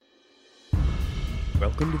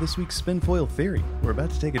Welcome to this week's Spinfoil Theory. We're about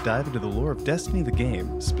to take a dive into the lore of Destiny the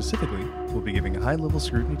game. Specifically, we'll be giving a high-level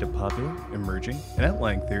scrutiny to popular, emerging, and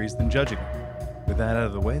outlying theories, then judging them. With that out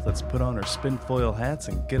of the way, let's put on our Spinfoil hats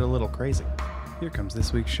and get a little crazy. Here comes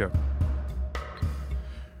this week's show.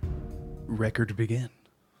 Record begin.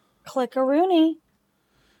 Click-a-rooney.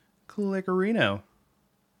 Clickerino.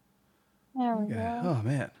 There we go. Oh,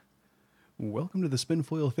 man. Welcome to the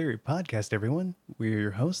Spinfoil Theory podcast, everyone. We're your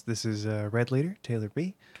hosts. This is Red Leader, Taylor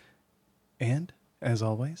B. And, as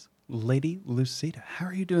always, Lady Lucida. How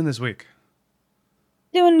are you doing this week?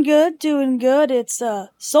 Doing good, doing good. It's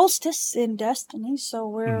Solstice in Destiny, so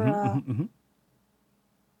we're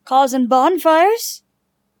causing bonfires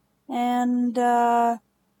and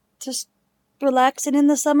just relaxing in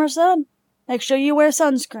the summer sun. Make sure you wear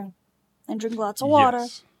sunscreen and drink lots of water.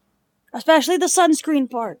 Yes. Especially the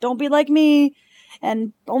sunscreen part. Don't be like me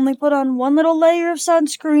and only put on one little layer of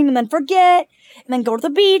sunscreen and then forget and then go to the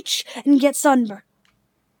beach and get sunburned.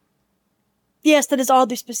 Yes, that is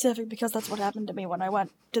oddly specific because that's what happened to me when I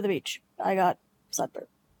went to the beach. I got sunburned.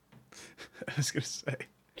 I was going to say.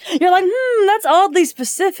 You're like, that's oddly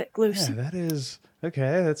specific, Lucy. Yeah, that is...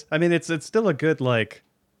 Okay, that's... I mean, it's still a good,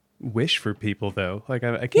 wish for people, though. I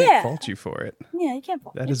can't fault you for it. Yeah, you can't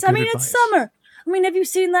fault that. It's summer. Have you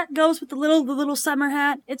seen that ghost with the little summer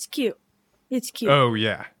hat? It's cute. It's cute. Oh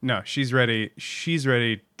yeah, no, she's ready. She's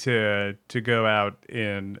ready to go out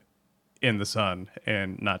in the sun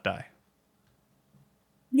and not die.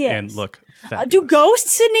 Yes. And look fabulous. Do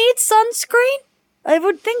ghosts need sunscreen? I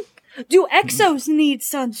would think. Do exos need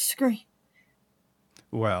sunscreen?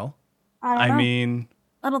 Well, I don't know. mean,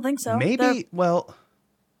 I don't think so. Maybe.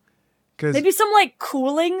 Because maybe some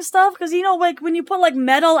cooling stuff. Because when you put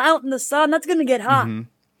metal out in the sun, that's gonna get hot. Mm-hmm.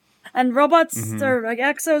 And robots or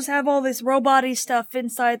exos have all this robot-y stuff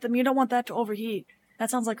inside them. You don't want that to overheat.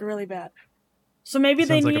 That sounds really bad. So maybe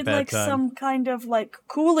they need some kind of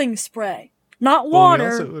cooling spray, not water.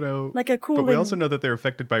 A cooling. But we also know that they're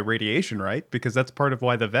affected by radiation, right? Because that's part of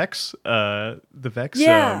why the Vex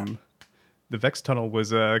tunnel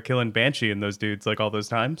was killing Banshee and those dudes all those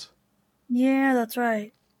times. Yeah, that's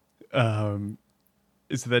right. So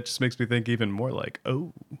that just makes me think even more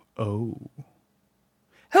Who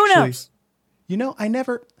knows?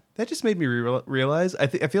 That just made me realize, I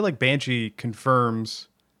feel like Banshee confirms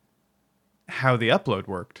how the upload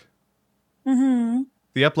worked. Mm-hmm.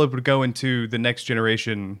 The upload would go into the next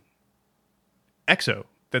generation EXO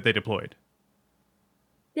that they deployed.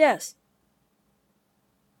 Yes.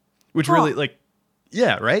 Which really,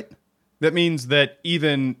 yeah, right? That means that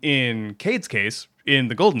even in Cade's case, in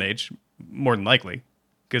the Golden Age, more than likely,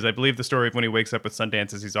 because I believe the story of when he wakes up with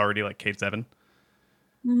Sundance is he's already Cade 7.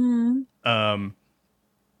 Mm-hmm.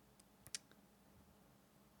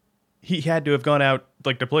 He had to have gone out,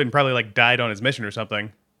 deployed and probably died on his mission or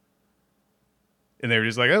something. And they were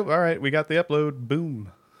just oh, all right, we got the upload.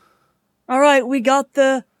 Boom. All right, we got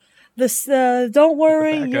don't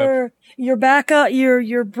worry, your backup,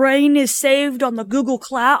 your brain is saved on the Google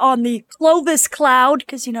Cloud, on the Clovis Cloud,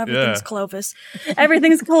 because everything's Clovis.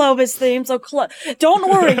 Everything's Clovis themed, so don't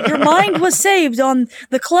worry, your mind was saved on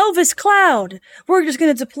the Clovis Cloud. We're just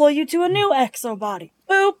going to deploy you to a new exo body.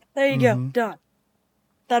 Boop, there you go, done.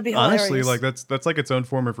 That'd be hilarious. Honestly, that's its own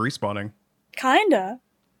form of respawning. Kinda.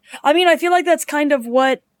 I feel like that's kind of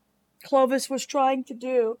what Clovis was trying to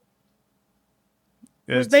do.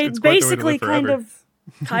 It's basically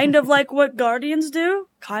kind of like what Guardians do.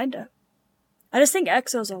 Kinda. I just think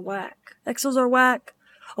exos are whack. Exos are whack.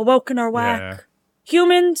 Awoken are whack.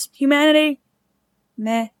 Yeah. Humanity,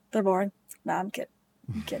 meh, they're boring. Nah, I'm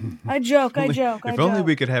kidding. I joke. If only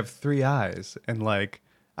we could have 3 eyes and I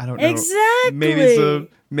don't know. Exactly.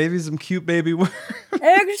 Maybe some cute baby worms.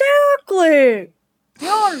 Exactly. You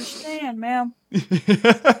don't understand, ma'am. You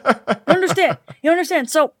understand.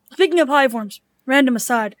 So, speaking of hiveworms, random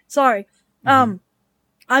aside, sorry.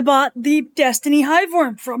 I bought the Destiny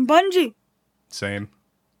hiveworm from Bungie. Same.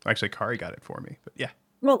 Actually, Kari got it for me, but yeah.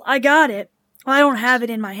 Well, I got it. I don't have it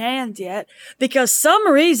in my hands yet because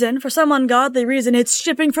for some ungodly reason, it's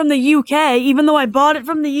shipping from the UK, even though I bought it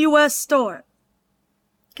from the US store.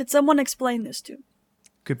 Could someone explain this to me?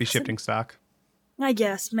 Could be shifting stock. I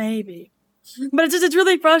guess, maybe. But it's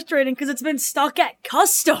really frustrating because it's been stuck at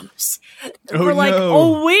customs for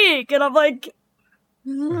a week. And I'm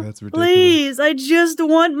that's ridiculous. Please, I just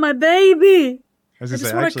want my baby. I was going to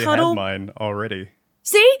say, I actually had mine already.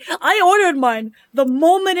 See? I ordered mine the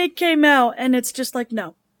moment it came out, and it's just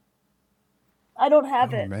no. I don't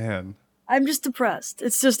have it. Oh, man. I'm just depressed.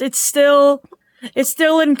 It's still It's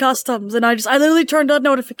still in customs, and I literally turned on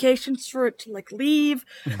notifications for it to like leave,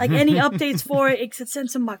 like any updates for it. It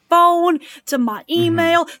sends to my phone, to my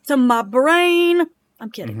email, to my brain. I'm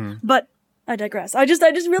kidding, but I digress. I just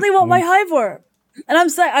really want my hive worm, and I'm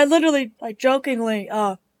saying I literally like jokingly.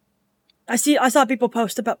 I saw people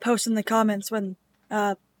post in the comments when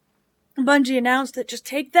Bungie announced it. Just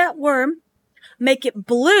take that worm, make it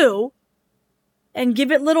blue, and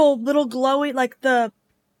give it little glowy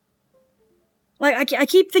I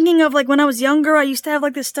keep thinking of like when I was younger, I used to have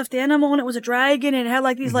like this stuffed animal and it was a dragon and it had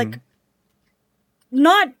like these like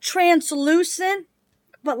not translucent,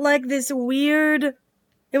 but like this weird,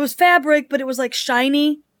 it was fabric, but it was like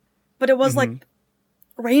shiny, but it was like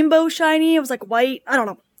rainbow shiny. It was like white. I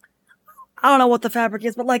don't know what the fabric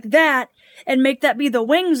is, but like that, and make that be the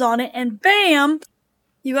wings on it, and bam,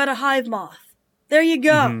 you got a hive moth. There you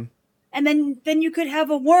go. And then you could have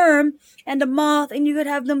a worm and a moth and you could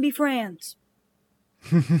have them be friends.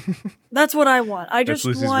 That's what I want. That's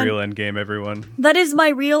Lucy's real end game, everyone. That is my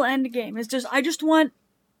real end game. I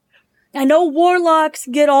know warlocks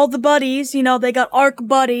get all the buddies, you know, they got arc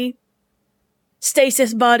buddy,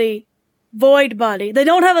 stasis buddy, void buddy. They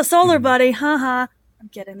don't have a solar buddy, haha. I'm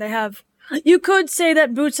kidding. You could say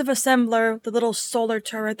that Boots of Assembler, the little solar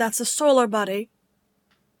turret, that's a solar buddy.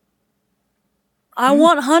 I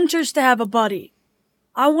want hunters to have a buddy.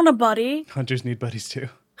 I want a buddy. Hunters need buddies too.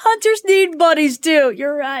 Hunters need buddies too.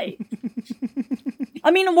 You're right.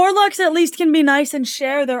 I mean, warlocks at least can be nice and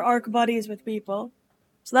share their arc buddies with people.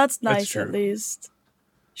 So that's nice at least.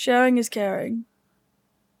 Sharing is caring.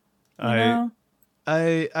 I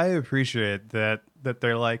appreciate that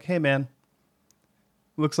they're like, hey man,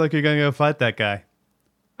 looks like you're gonna go fight that guy.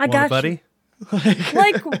 I got buddy?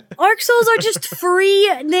 Like arc souls are just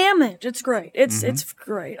free damage. It's great. It's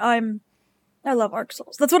great. I love arc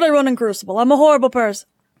souls. That's what I run in Crucible. I'm a horrible person.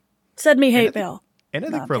 Send me hate mail. And I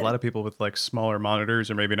think for a lot of people with like smaller monitors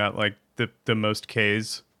or maybe not like the most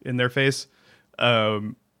Ks in their face,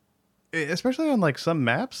 especially on like some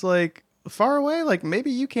maps, like far away, like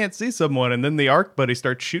maybe you can't see someone and then the arc buddy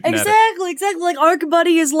starts shooting at it. Exactly. Like arc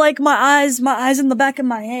buddy is like my eyes in the back of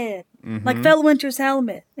my head. Like Felwinter's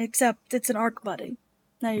helmet, except it's an arc buddy.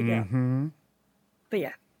 There you go. But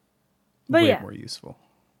yeah. Way more useful.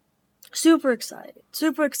 Super excited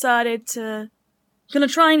to gonna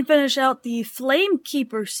try and finish out the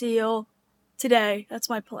Flamekeeper seal today. That's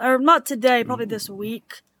my plan. Or not today, probably this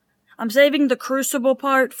week. I'm saving the Crucible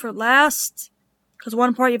part for last, because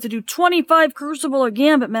one part you have to do 25 Crucible or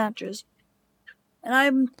Gambit matches. And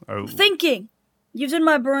I'm thinking, using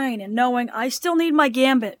my brain and knowing I still need my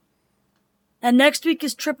Gambit. And next week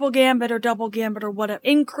is triple Gambit or double Gambit or whatever.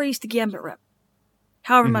 Increased Gambit rep.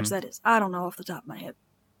 However much that is. I don't know off the top of my head.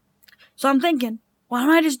 So I'm thinking, why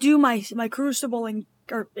don't I just do my Crucible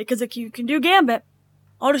because if you can do Gambit,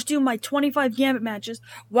 I'll just do my 25 Gambit matches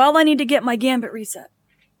while I need to get my Gambit reset.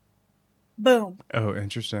 Boom. Oh,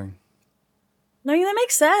 interesting. No, that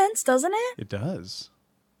makes sense, doesn't it? It does.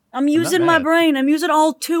 I'm using my brain. I'm using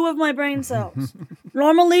all 2 of my brain cells.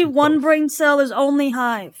 Normally, one brain cell is only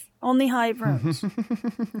hive rooms.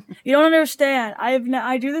 You don't understand.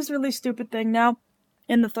 I do this really stupid thing now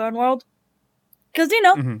in the Throne World. Because,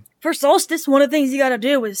 for Solstice, one of the things you gotta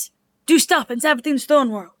do is do stuff in 17's Throne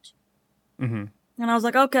World. And I was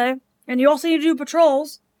like, okay. And you also need to do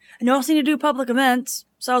patrols. And you also need to do public events.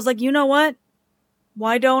 So I was like, you know what?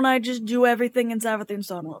 Why don't I just do everything in 17's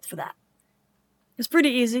Throne World for that? It's pretty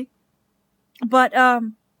easy. But,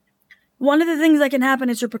 one of the things that can happen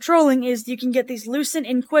as you're patrolling is you can get these Lucent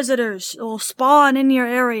Inquisitors will spawn in your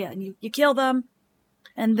area. And you kill them.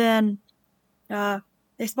 And then,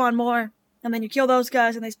 they spawn more. And then you kill those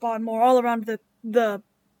guys and they spawn more all around the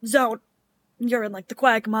zone. You're in like the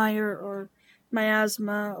Quagmire or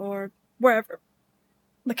Miasma or wherever.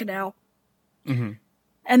 The canal. And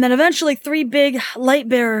then eventually 3 big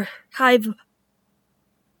Lightbearer hive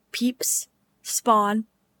peeps spawn.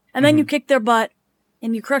 And then you kick their butt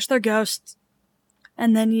and you crush their ghosts.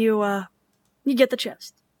 And then you get the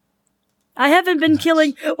chest. I haven't been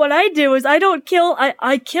killing. What I do is I kill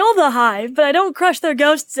the hive, but I don't crush their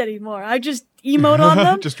ghosts anymore. I just emote on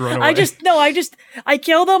them. Just run away. I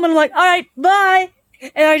kill them and I'm like, all right, bye.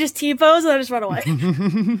 And I just T-pose and I just run away.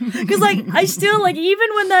 Cause like, I still like, even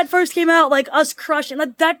when that first came out, like us crushing,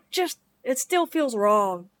 like that just, it still feels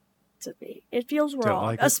wrong to me. It feels wrong.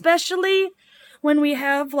 Like especially when we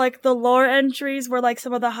have like the lore entries where like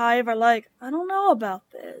some of the hive are like, I don't know about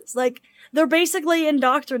this. Like, they're basically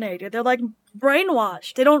indoctrinated. They're like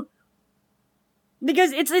brainwashed. They don't,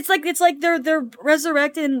 because it's like they're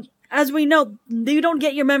resurrected and as we know, you don't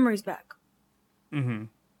get your memories back.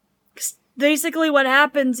 Basically what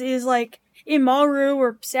happens is like, Imaru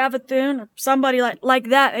or Savathun or somebody like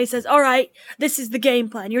that. And he says, all right, this is the game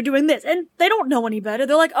plan. You're doing this. And they don't know any better.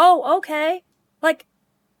 They're like, oh, okay. Like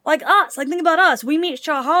us. Like, think about us. We meet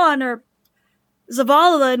Shahan or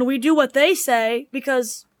Zavala and we do what they say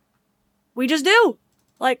because we just do.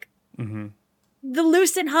 Like, the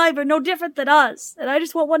Lucent Hive are no different than us. And I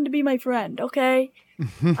just want one to be my friend, okay?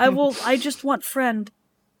 I just want friend.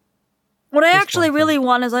 What I actually really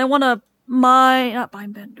want is I want not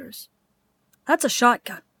mind benders. That's a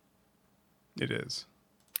shotgun. It is.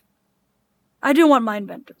 I do want mind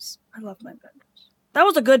benders. I love mind benders. That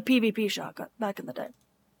was a good PvP shotgun back in the day.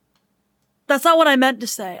 That's not what I meant to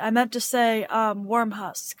say. I meant to say Worm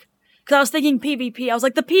Husk. Because I was thinking PvP. I was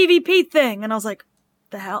like, the PvP thing. And I was like,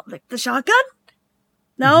 the hell? Like, the shotgun?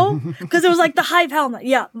 No? Because it was like the Hive helmet.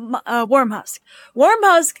 Yeah, Worm Husk. Worm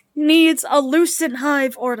Husk needs a Lucent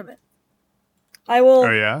Hive ornament. Oh,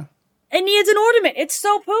 yeah? It needs an ornament. It's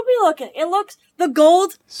so poopy looking. The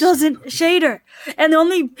gold doesn't shader. And the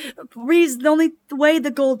only way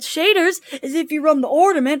the gold shaders is if you run the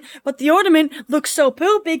ornament, but the ornament looks so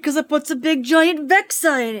poopy because it puts a big giant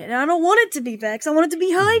Vexa in it. And I don't want it to be Vex. I want it to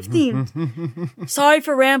be Hive themed. Sorry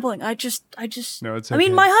for rambling. No, it's okay. I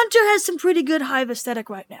mean, my Hunter has some pretty good Hive aesthetic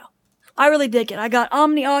right now. I really dig it. I got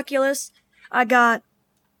Omni Oculus. I got,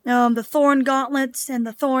 the Thorn Gauntlets and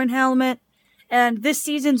the Thorn Helmet. And this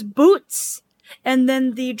season's boots, and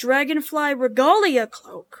then the Dragonfly Regalia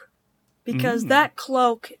cloak, because that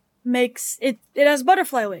cloak makes it has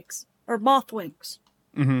butterfly wings, or moth wings.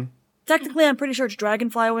 Technically, I'm pretty sure it's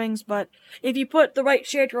dragonfly wings, but if you put the right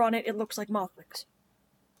shader on it, it looks like moth wings.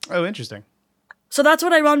 Oh, interesting. So that's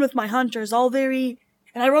what I run with my Hunters, and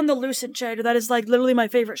I run the Lucent shader. That is like literally my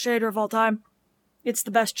favorite shader of all time. It's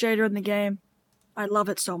the best shader in the game. I love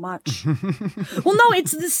it so much. Well, no,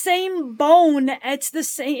 it's the same bone. It's the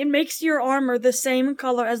same. It makes your armor the same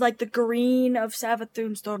color as like the green of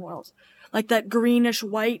Savathun Stonewalls. Like that greenish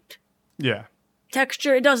white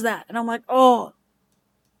texture. It does that. And I'm like, oh,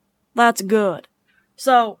 that's good.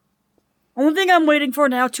 So, only thing I'm waiting for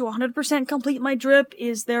now to 100% complete my drip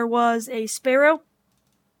is there was a Sparrow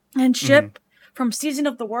and ship from Season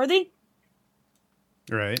of the Worthy.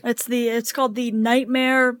 Right. It's called the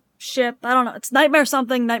Nightmare ship. I don't know. It's Nightmare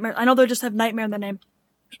something. Nightmare. I know they just have Nightmare in the name.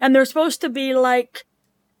 And they're supposed to be like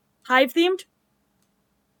Hive themed.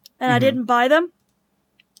 And I didn't buy them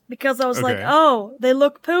because I was like, oh, they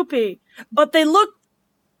look poopy. But I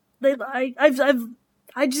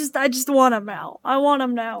just want them now. I want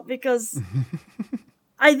them now because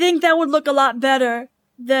I think that would look a lot better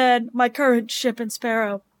than my current ship and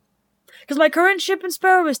Sparrow. Because my current ship and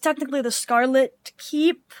Sparrow is technically the Scarlet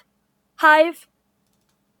Keep Hive.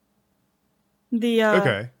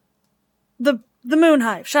 The Moon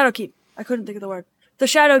Hive. Shadow Keep. I couldn't think of the word. The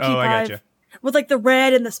Shadow Keep Hive. Gotcha. With like the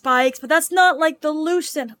red and the spikes, but that's not like the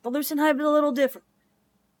Lucent. The Lucent Hive is a little different.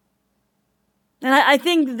 And I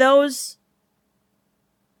think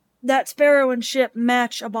that Sparrow and ship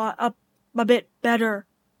match a bit better.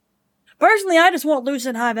 Personally, I just want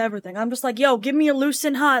Lucent Hive everything. I'm just like, yo, give me a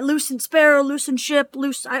Lucent Hive, Lucent Sparrow, Lucent ship,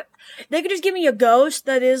 they could just give me a ghost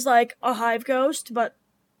that is like a Hive ghost, but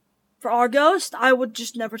for our ghost, I would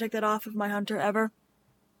just never take that off of my Hunter ever.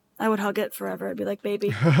 I would hug it forever. I'd be like,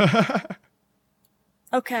 baby.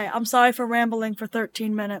 Okay, I'm sorry for rambling for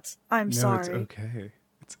 13 minutes. I'm sorry. It's okay.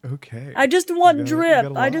 It's okay. I just want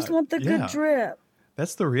drip. I just want the good drip.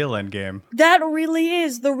 That's the real end game. That really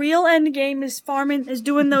is. The real end game is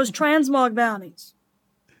doing those transmog bounties.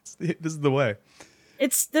 This is the way.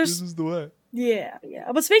 This is the way. Yeah.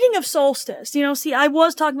 But speaking of Solstice, see, I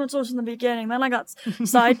was talking about Solstice in the beginning, then I got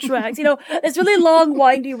sidetracked. It's really long,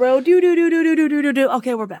 windy road. Do.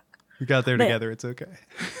 Okay, we're back. We got there together. It's okay.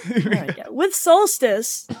 Right, with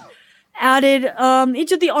Solstice, added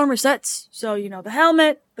each of the armor sets. So, the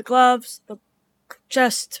helmet, the gloves, the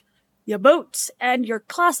chest, your boots, and your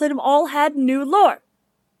class item all had new lore,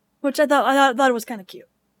 which I thought it was kind of cute.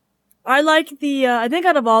 I like I think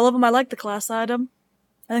out of all of them, I like the class item.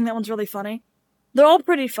 I think that one's really funny. They're all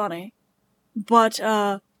pretty funny, but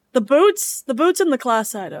the boots and the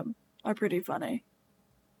class item are pretty funny.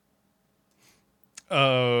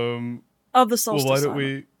 Of the Solstice.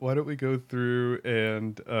 Well, why don't we go through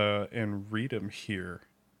and read them here?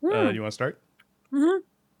 You want to start? All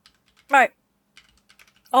right.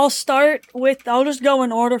 I'll just go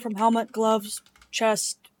in order from helmet, gloves,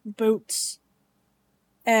 chest, boots,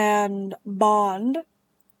 and bond.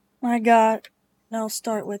 I'll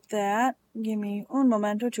start with that. Give me un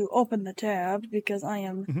momento to open the tab because I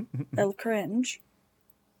am el cringe.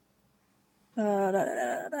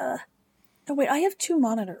 Oh, wait, I have two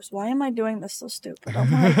monitors. Why am I doing this so stupid?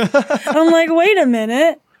 I'm like, wait a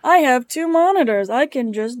minute. I have 2 monitors. I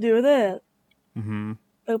can just do that. Mm-hmm.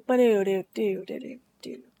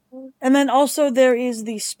 And then also there is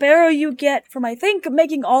the sparrow you get from, I think,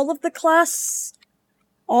 making all of the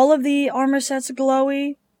armor sets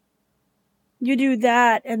glowy. You do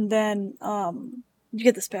that, and then you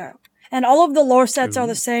get the sparrow. And all of the lore sets are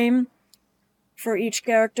the same for each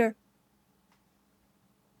character.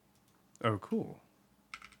 Oh, cool.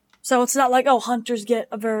 So it's not like, oh, hunters get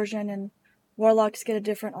a version and warlocks get a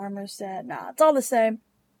different armor set. Nah, it's all the same.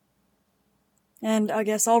 And I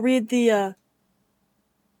guess I'll read the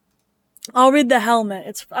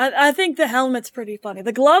helmet. I think the helmet's pretty funny.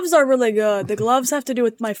 The gloves are really good. The gloves have to do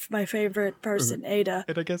with my favorite person, Ada.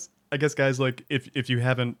 And I guess guys, like if you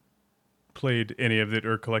haven't played any of it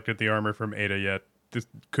or collected the armor from Ada yet, this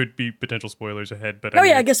could be potential spoilers ahead. But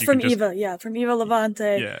I guess from Eva. Yeah, from Eva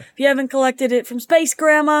Levante. Yeah. If you haven't collected it from Space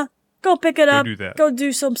Grandma, go pick it up. Do that. Go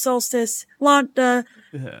do some Solstice.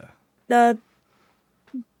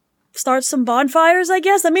 Start some bonfires, I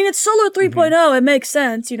guess. I mean, it's Solar 3.0. It makes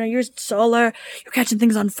sense. You know, you're solar. You're catching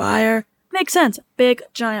things on fire. Makes sense. Big,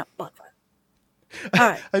 giant bonfire. All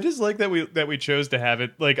right. I just like that we chose to have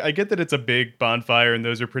it. Like, I get that it's a big bonfire and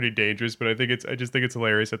those are pretty dangerous, but I just think it's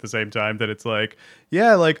hilarious at the same time that it's like,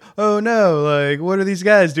 yeah, like, oh no, like, what are these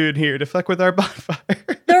guys doing here to fuck with our bonfire?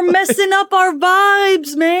 They're messing up our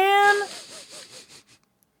vibes, man.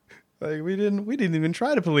 Like, we didn't even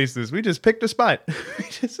try to police this. We just picked a spot.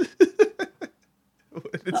 It's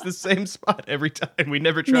the same spot every time. We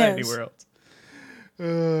never try anywhere else.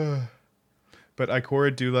 But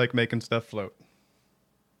Ikora do like making stuff float.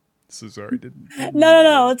 So sorry, didn't.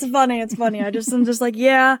 No. It's funny. I'm just like,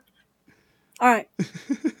 yeah. All right.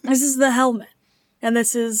 This is the helmet, and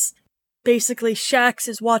this is basically Shax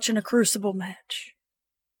is watching a Crucible match,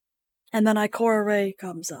 and then Ikora Ray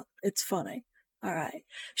comes up. It's funny. All right.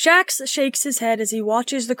 Shax shakes his head as he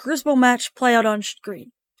watches the Crucible match play out on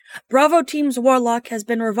screen. Bravo Team's Warlock has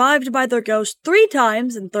been revived by their ghost 3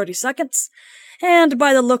 times in 30 seconds, and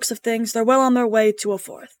by the looks of things, they're well on their way to a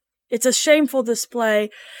 4th. It's a shameful display,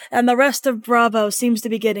 and the rest of Bravo seems to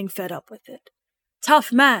be getting fed up with it.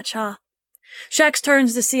 Tough match, huh? Shax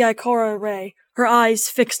turns to see Ikora Ray, her eyes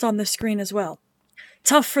fixed on the screen as well.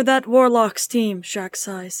 Tough for that Warlock's team, Shax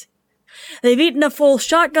sighs. They've eaten a full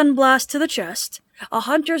shotgun blast to the chest, a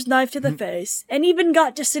hunter's knife to the face, and even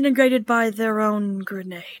got disintegrated by their own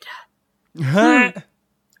grenade.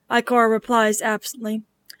 Ikora replies absently.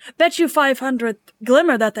 Bet you 500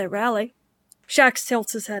 glimmer that they rally. Shax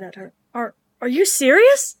tilts his head at her. Are you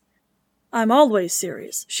serious? I'm always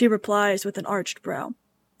serious, she replies with an arched brow.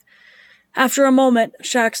 After a moment,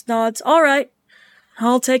 Shax nods. All right,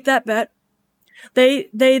 I'll take that bet.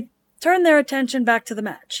 They turn their attention back to the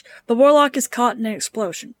match. The Warlock is caught in an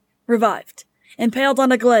explosion. Revived. Impaled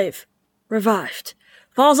on a glaive. Revived.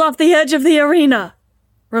 Falls off the edge of the arena.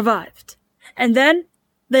 Revived. And then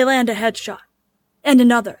they land a headshot. And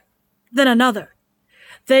another. Then another.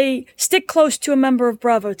 They stick close to a member of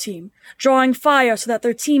Bravo Team, drawing fire so that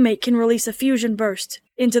their teammate can release a fusion burst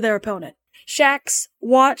into their opponent. Shax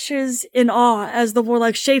watches in awe as the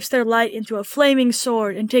Warlock shapes their light into a flaming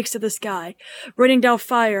sword and takes to the sky, raining down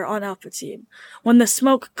fire on Alpha Team. When the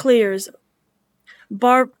smoke clears,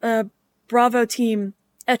 Bravo Team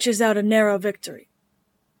etches out a narrow victory.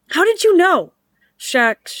 How did you know?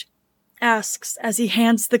 Shax asks as he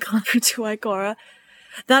hands the glimmer to Ikora.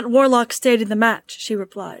 That Warlock stayed in the match, she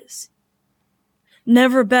replies.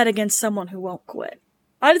 Never bet against someone who won't quit.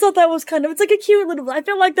 I just thought that was it's like a cute little, I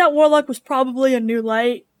feel like that Warlock was probably a new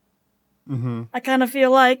light. Mm-hmm. I kind of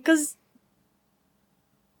feel like, because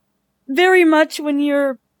very much when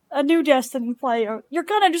you're a new Destiny player, you're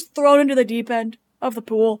kind of just thrown into the deep end of the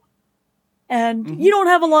pool. And you don't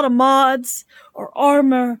have a lot of mods, or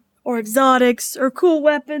armor, or exotics, or cool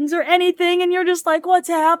weapons, or anything, and you're just like, what's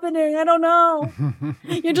happening? I don't know.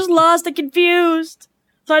 You're just lost and confused.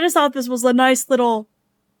 So I just thought this was a nice little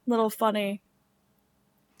funny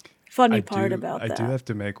part about that. I do have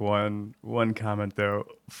to make one comment, though.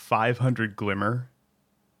 500 glimmer.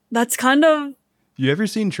 That's kind of... You ever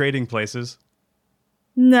seen Trading Places?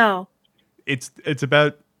 No. It's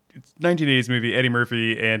 1980s movie, Eddie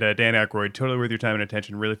Murphy and Dan Aykroyd, totally worth your time and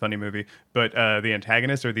attention, really funny movie. But the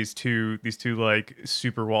antagonists are these two like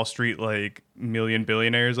super Wall Street like million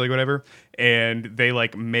billionaires, like whatever, and they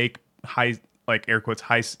like make high, like air quotes,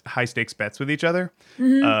 high stakes bets with each other.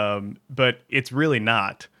 But it's really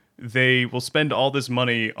not. They will spend all this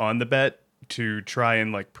money on the bet to try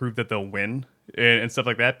and like prove that they'll win and stuff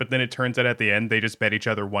like that. But then it turns out at the end they just bet each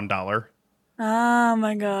other $1. Oh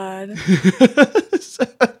my god. So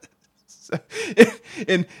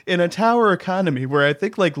in a tower economy where I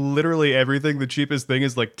think like literally everything, the cheapest thing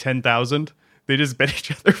is like 10,000. They just bet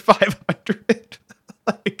each other 500.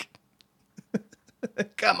 Like,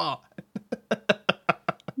 come on.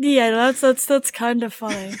 Yeah, that's kind of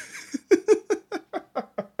funny.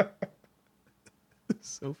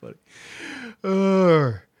 So funny.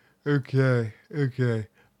 Oh, okay.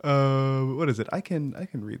 What is it? I can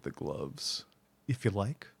read the gloves if you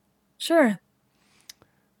like. Sure.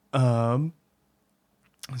 So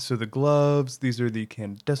the gloves, these are the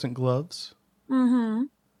incandescent gloves. Mm-hmm.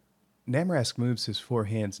 Namrask moves his 4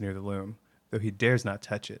 hands near the loom, though he dares not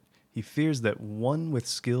touch it. He fears that one with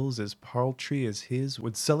skills as paltry as his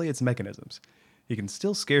would sully its mechanisms. He can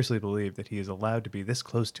still scarcely believe that he is allowed to be this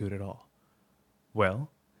close to it at all. Well,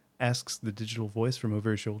 asks the digital voice from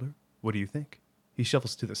over his shoulder, what do you think? He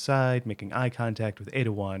shuffles to the side, making eye contact with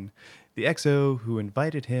Ada-1, the XO who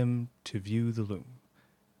invited him to view the loom.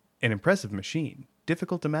 An impressive machine,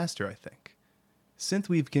 difficult to master, I think.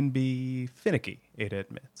 Synthweave can be finicky, Ada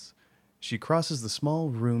admits. She crosses the small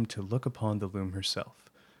room to look upon the loom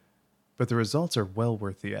herself. But the results are well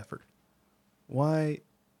worth the effort. Why,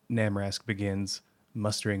 Namrask begins,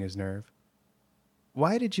 mustering his nerve.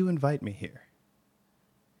 Why did you invite me here?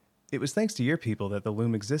 It was thanks to your people that the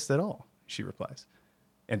loom exists at all, she replies.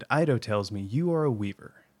 And Ido tells me you are a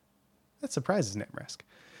weaver. That surprises Namrask.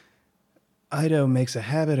 Ido makes a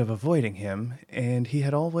habit of avoiding him, and he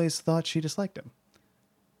had always thought she disliked him.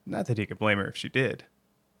 Not that he could blame her if she did.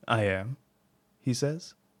 I am, he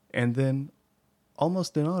says, and then,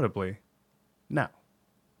 almost inaudibly, now.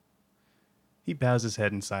 He bows his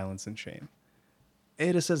head in silence and shame.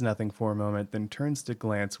 Ada says nothing for a moment, then turns to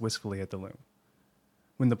glance wistfully at the loom.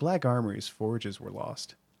 When the Black Armory's forges were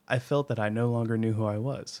lost, I felt that I no longer knew who I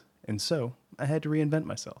was, and so I had to reinvent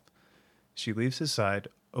myself. She leaves his side,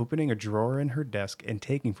 opening a drawer in her desk and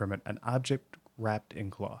taking from it an object wrapped in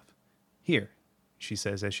cloth. Here, she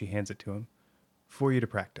says as she hands it to him, for you to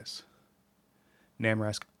practice.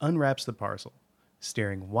 Namrask unwraps the parcel,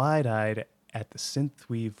 staring wide-eyed at the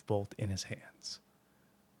synthweave bolt in his hands.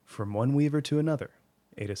 From one weaver to another,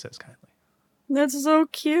 Ada says kindly. That's so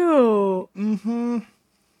cute. Mm-hmm.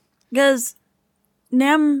 Because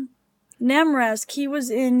Namrask, he was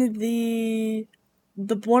in the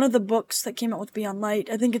one of the books that came out with Beyond Light.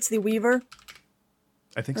 I think it's the Weaver.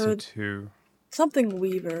 I think so too. Something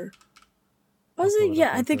Weaver. Was it?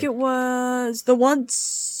 Yeah, I think it was the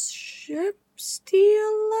Once Ship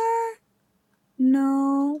Stealer?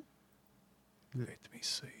 No. Let me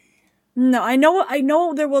see. No, I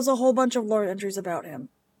know there was a whole bunch of lore entries about him.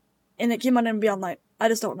 And it came out in Beyond Light. I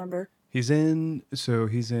just don't remember. He's in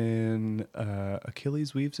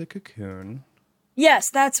Achilles Weaves a Cocoon. Yes,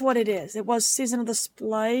 that's what it is. It was Season of the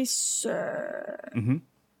Splicer. Mm-hmm.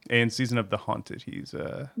 And Season of the Haunted.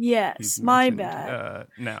 Yes, my bad.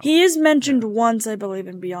 Now. He is mentioned once, I believe,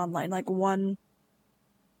 in Beyond Light. Like one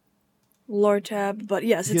lore tab. But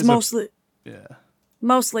yes, it's mostly...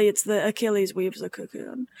 Mostly it's the Achilles Weaves a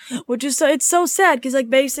Cocoon. Which is it's so sad, because like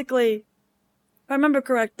basically, if I remember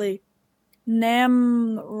correctly,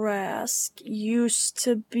 Namrask used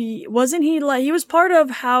to be... Wasn't he like... He was part of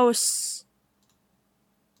House...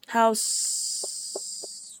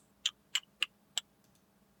 Aramis's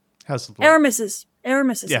house.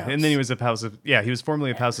 And then he was he was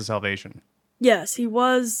formerly of House of Salvation. Yes, he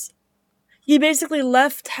was. He basically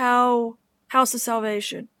left House of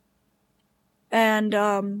Salvation. And,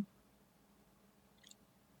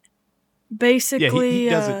 basically... he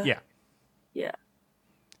does it, yeah. Yeah.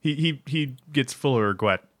 He gets full of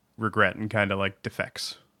regret and kind of like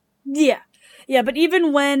defects. Yeah. Yeah, but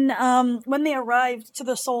even when they arrived to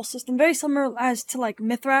the Soul System, very similar as to like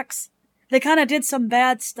Mithrax, they kind of did some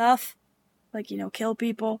bad stuff, like, kill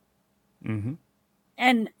people. Mm-hmm.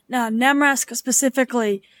 And Namrask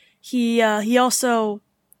specifically, he also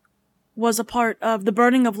was a part of the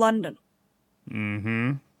burning of London.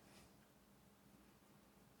 Mm-hmm.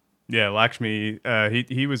 Yeah, Lakshmi,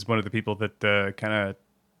 he was one of the people that kind of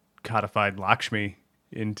codified Lakshmi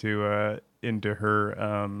into her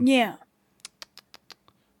yeah.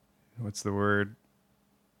 What's the word?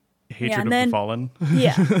 Hatred of the fallen.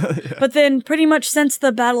 Yeah. But then pretty much since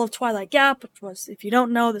the Battle of Twilight Gap, which was, if you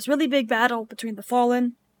don't know, this really big battle between the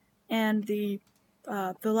Fallen and the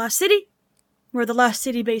Last City, where the Last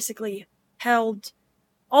City basically held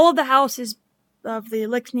all of the houses of the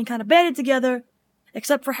Elixir kind of banded together,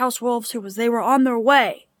 except for House Wolves, they were on their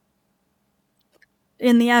way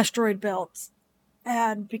in the asteroid belts.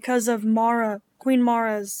 And because of Queen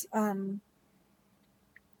Mara's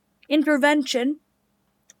intervention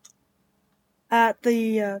at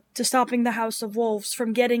to stopping the House of Wolves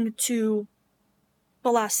from getting to the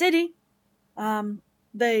Last City,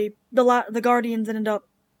 the Guardians ended up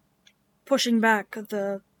pushing back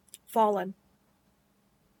the Fallen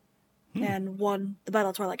and won the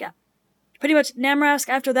Battle of Twilight Gap. Pretty much, Namrask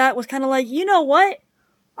after that was kind of like, you know what?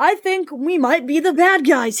 I think we might be the bad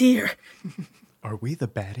guys here. Are we the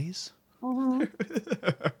baddies? Uh-huh.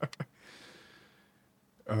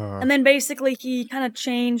 And then basically he kind of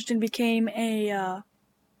changed and became a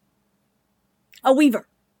weaver.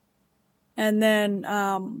 And then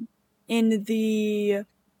in the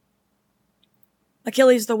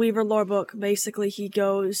Achilles the Weaver lore book, basically he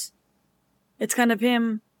goes, it's kind of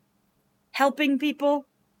him helping people.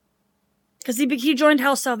 Because he joined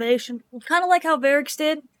House Salvation, kind of like how Varix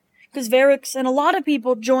did. Because Varix and a lot of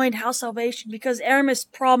people joined House Salvation because Aramis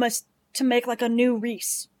promised to make like a new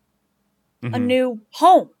Reese. A new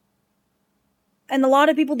home. And a lot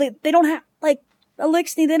of people, they don't have, like,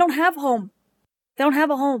 Elixni, they don't have home. They don't have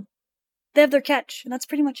a home. They have their catch, and that's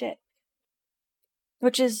pretty much it.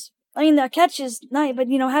 Which is, I mean, that catch is nice, but,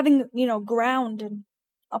 having, ground and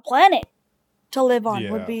a planet to live on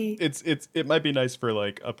would be... It might be nice for,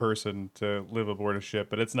 like, a person to live aboard a ship,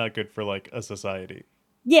 but it's not good for, like, a society.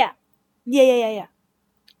 Yeah.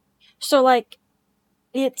 So, like,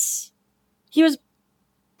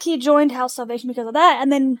 he joined House Salvation because of that,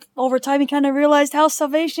 and then over time he kind of realized House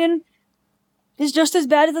Salvation is just as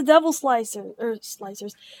bad as the Devil Devil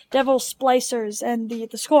Splicers and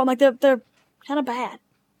the Skull. Like, they're kind of bad.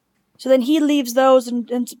 So then he leaves those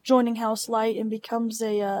and ends up joining House Light and becomes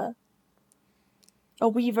a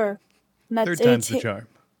weaver. And Third time's the charm.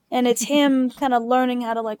 And it's him kind of learning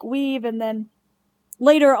how to, like, weave, and then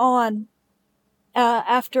later on,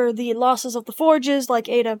 after the losses of the Forges, like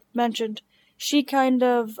Ada mentioned, she kind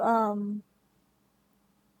of,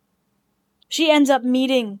 she ends up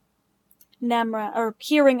meeting Namra, or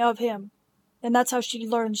hearing of him, and that's how she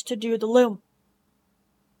learns to do the loom.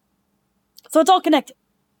 So it's all connected.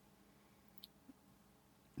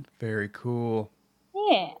 Very cool.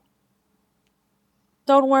 Yeah.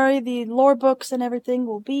 Don't worry, the lore books and everything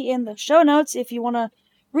will be in the show notes if you want to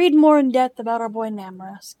read more in depth about our boy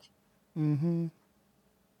Namrask.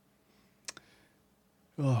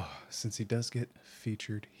 Oh, since he does get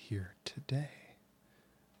featured here today.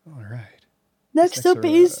 All right. Next up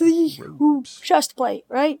is the chest plate,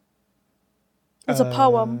 right? It's a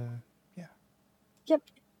poem. Yeah. Yep.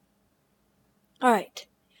 All right.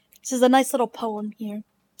 This is a nice little poem here.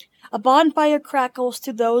 A bonfire crackles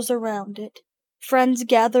to those around it, friends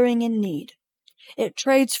gathering in need. It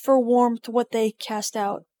trades for warmth what they cast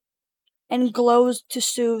out, and glows to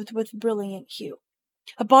soothe with brilliant hue.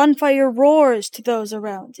 A bonfire roars to those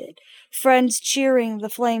around it, friends cheering the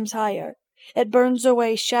flames higher. It burns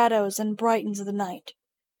away shadows and brightens the night.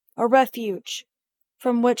 A refuge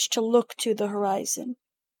from which to look to the horizon.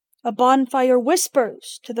 A bonfire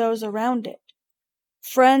whispers to those around it.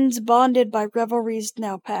 Friends bonded by revelries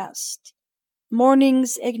now past.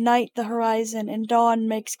 Mornings ignite the horizon and dawn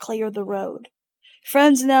makes clear the road.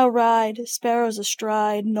 Friends now ride, sparrows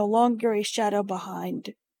astride, no longer a shadow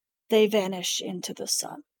behind. They vanish into the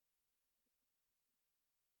sun.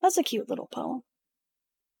 That's a cute little poem.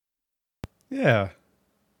 Yeah.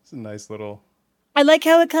 It's a nice little... I like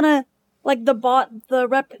how it kind of, like I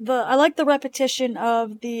like the repetition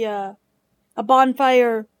of a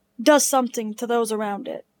bonfire does something to those around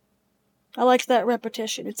it. I like that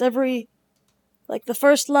repetition. It's every, like the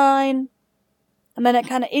first line, and then it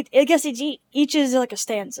kind of, I guess each is like a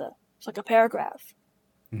stanza. It's like a paragraph.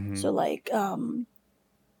 So like, and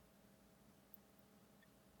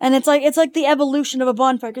it's like the evolution of a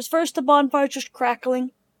bonfire. Because first the bonfire is just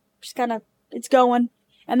crackling, just kind of, it's going.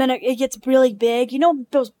 And then it gets really big. You know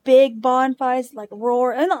those big bonfires, like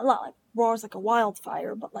roar, and not like roars like a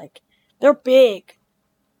wildfire, but like, they're big.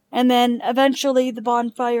 And then eventually the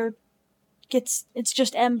bonfire it's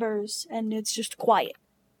just embers, and it's just quiet.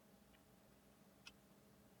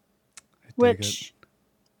 Which,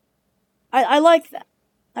 I like that.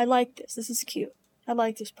 I like this. This is cute. I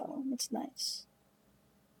like this poem. It's nice.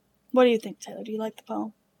 What do you think, Taylor? Do you like the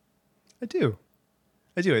poem? I do.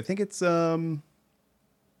 I think it's,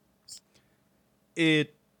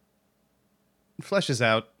 it fleshes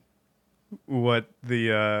out what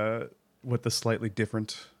the slightly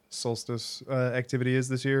different Solstice activity is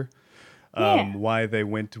this year. Why they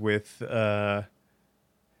went with, and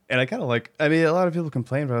I kind of like, I mean, a lot of people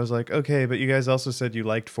complained, but I was like, okay, but you guys also said you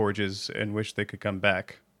liked Forges and wish they could come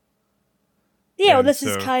back. Yeah, well, this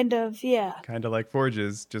is kind of like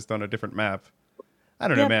Forges, just on a different map. I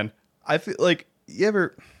don't know, man. I feel like, you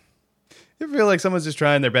ever feel like someone's just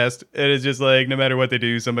trying their best, and it's just like, no matter what they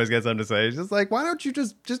do, somebody's got something to say. It's just like, why don't you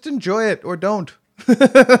just enjoy it, or don't?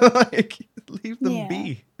 Like, leave them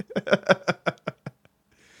be.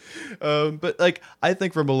 But like, I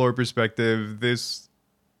think from a lore perspective, this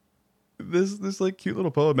like cute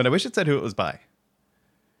little poem, and I wish it said who it was by.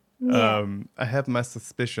 Yeah. I have my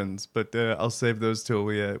suspicions, but I'll save those till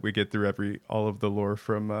we get through all of the lore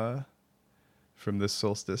from this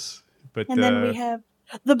solstice. But And then we have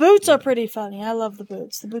the boots are pretty funny. I love the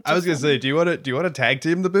boots. The boots. I was gonna say, do you want to tag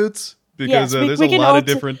team the boots? yes, Because we, there's we a can lot of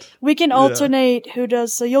different. We can alternate who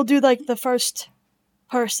does. So you'll do like the first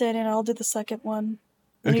person, and I'll do the second one.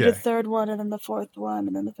 Then you do the third one, and then the fourth one,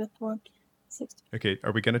 and then the fifth one, sixth. Okay,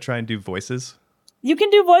 are we gonna try and do voices? You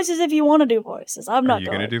can do voices if you want to do voices. I'm not. Are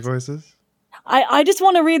you gonna do voices? I just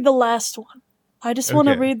want to read the last one. I just want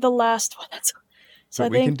to read the last one. So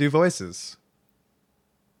we can do voices.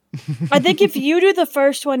 I think if you do the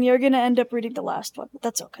first one, you're gonna end up reading the last one. But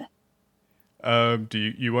that's okay. Do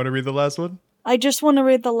you want to read the last one? I just want to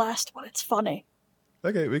read the last one. It's funny.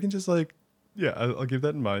 Okay, we can just I'll keep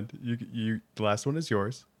that in mind. The last one is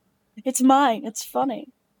yours. It's mine. It's funny.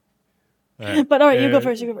 All right. But all right, you go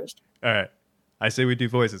first. All right. I say we do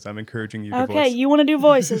voices. I'm encouraging you to voice. Okay, you want to do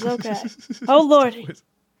voices. Okay. Oh, Lordy.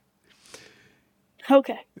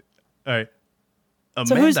 Okay. All right.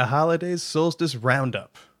 Amanda Holliday's Solstice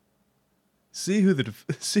Roundup. See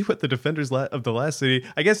what the defenders of the last city.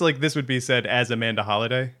 I guess like this would be said as Amanda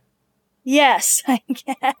Holliday. Yes.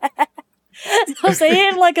 I'll say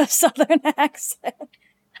it in like a southern accent.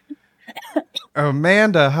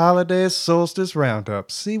 Amanda Holliday's Solstice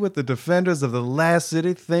Roundup. See what the defenders of the last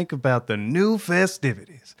city think about the new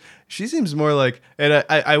festivities. She seems more like, and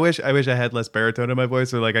I wish I had less baritone in my voice,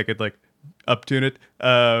 so like I could like uptune it.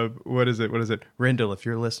 What is it? Rindle, if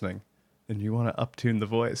you're listening and you want to uptune the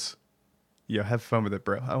voice, have fun with it,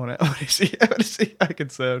 bro. I want to see how I can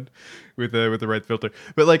sound with the right filter.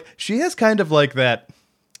 But like she has kind of like that.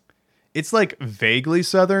 It's like vaguely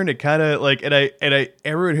southern. It kind of like, and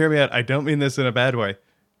everyone hear me out. I don't mean this in a bad way.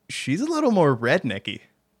 She's a little more rednecky.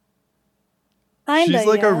 She's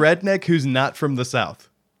like a redneck who's not from the South.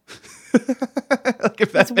 Like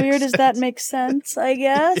if as weird as that makes sense, I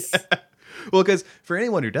guess. Yeah. Well, because for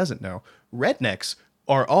anyone who doesn't know, rednecks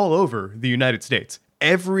are all over the United States.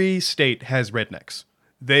 Every state has rednecks.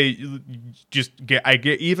 They just I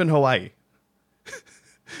get even Hawaii.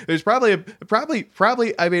 There's probably.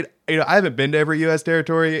 I mean, I haven't been to every U.S.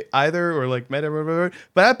 territory either, or like met everywhere,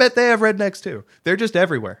 but I bet they have rednecks too. They're just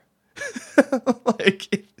everywhere.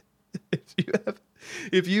 Like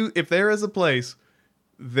if there is a place,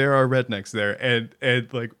 there are rednecks there, and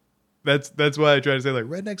like that's why I try to say like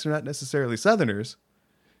rednecks are not necessarily Southerners.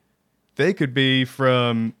 They could be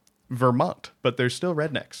from Vermont, but they're still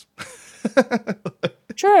rednecks.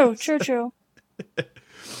 True.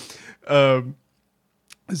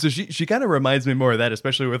 So she kind of reminds me more of that,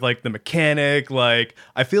 especially with like the mechanic. Like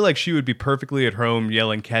I feel like she would be perfectly at home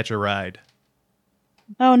yelling "Catch a ride."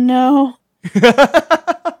 Oh no.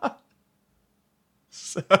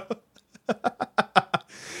 So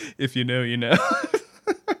if you know, you know.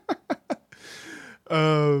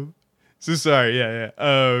 So sorry,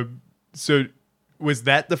 yeah. So was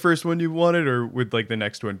that the first one you wanted, or would like the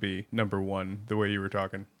next one be number one? The way you were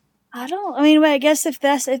talking. I guess if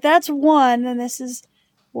that's one, then this is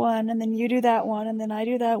one, and then you do that one, and then I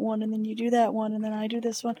do that one, and then you do that one, and then I do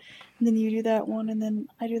this one, and then you do that one, and then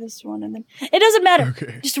I do this one, and then it doesn't matter.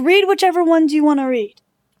 Okay. Just read whichever ones you want to read.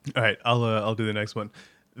 All right, I'll do the next one.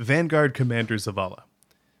 Vanguard Commander Zavala.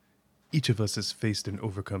 Each of us has faced and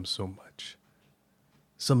overcome so much.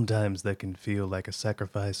 Sometimes that can feel like a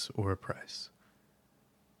sacrifice or a price.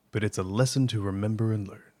 But it's a lesson to remember and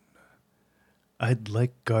learn. I'd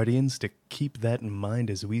like Guardians to keep that in mind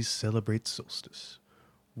as we celebrate Solstice.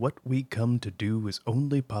 What we come to do is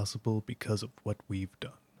only possible because of what we've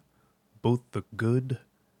done. Both the good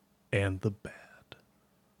and the bad.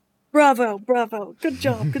 Bravo. Good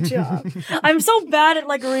job. I'm so bad at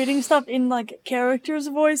like reading stuff in like characters'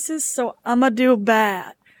 voices, so I'ma do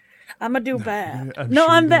bad. I'm bad.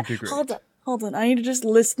 Hold on. I need to just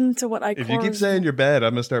listen to what I If you keep saying you're bad,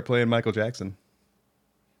 I'm gonna start playing Michael Jackson.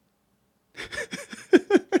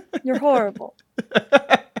 You're horrible.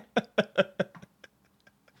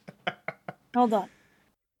 Hold on.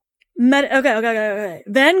 Okay.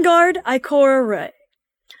 Vanguard Ikora Ray.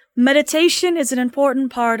 Meditation is an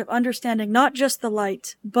important part of understanding not just the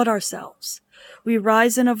light, but ourselves. We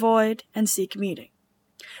rise in a void and seek meaning.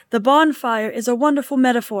 The bonfire is a wonderful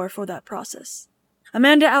metaphor for that process.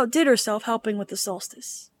 Amanda outdid herself helping with the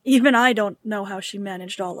solstice. Even I don't know how she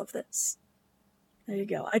managed all of this. There you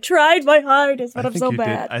go. I tried my hardest, but I'm so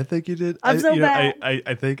bad. I think you did. I'm so bad.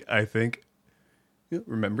 I think.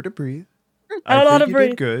 Remember to breathe. I don't know how to breathe.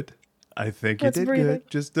 Did good. I think you did good.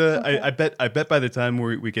 Just okay. I bet by the time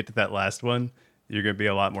we get to that last one, you're gonna be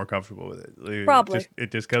a lot more comfortable with it. Probably.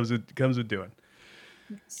 It just comes with doing.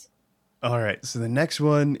 Yes. All right, so the next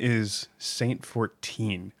one is Saint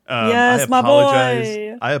 14. Yes, my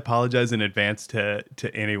boy. I apologize in advance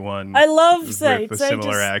to anyone. I love Saint. With a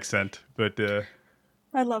similar accent, but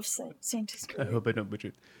I love Saint. Saint is great. I hope I don't butcher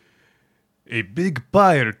it. A big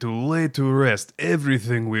pyre to lay to rest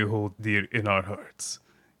everything we hold dear in our hearts.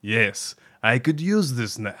 Yes, I could use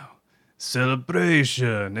this now.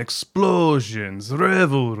 Celebration, explosions,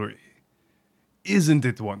 revelry. Isn't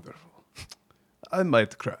it wonderful? I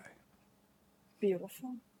might cry.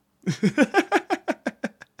 Beautiful.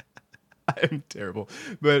 I'm terrible,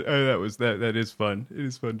 but that is fun. It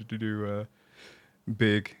is fun to do.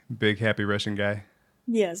 Big happy Russian guy.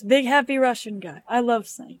 Yes, big happy Russian guy. I love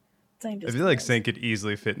Saint. Saint I feel like Saint could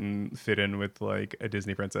easily fit in with like a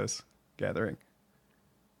Disney princess gathering.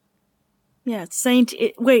 Yeah, Saint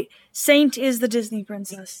is the Disney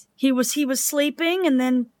princess. He was sleeping, and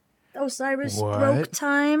then Osiris broke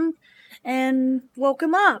time and woke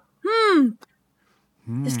him up.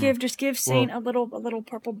 Just give Saint a little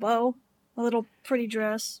purple bow, a little pretty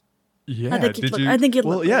dress. Yeah, I think he'd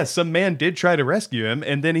look yeah, some man did try to rescue him,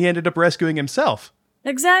 and then he ended up rescuing himself.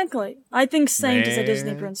 Exactly. I think Saint is a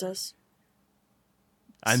Disney princess.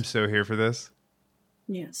 I'm so here for this.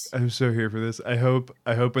 Yes. I'm so here for this. I hope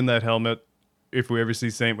in that helmet, if we ever see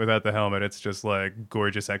Saint without the helmet, it's just like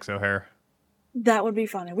gorgeous exo hair. That would be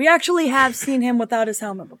funny. We actually have seen him without his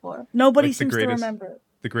helmet before. Nobody like seems to remember it.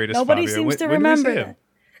 The greatest Nobody Fabio. seems to remember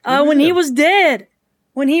that. When he was dead.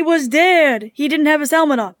 When he was dead, he didn't have his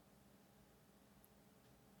helmet on.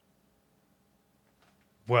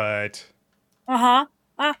 What?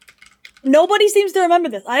 Nobody seems to remember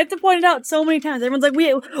this. I have to point it out so many times. Everyone's like,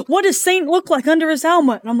 what does Saint look like under his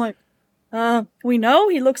helmet? And I'm like, we know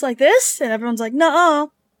he looks like this. And everyone's like, nuh-uh.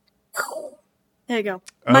 There you go.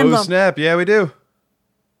 Oh, snap. Yeah, we do.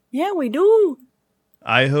 Yeah, we do.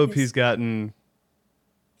 I hope he's gotten...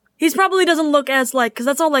 He probably doesn't look as because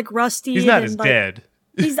that's all rusty. He's not as dead.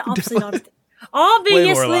 He's obviously not as dead.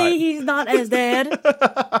 Obviously, he's not as dead.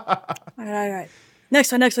 All right.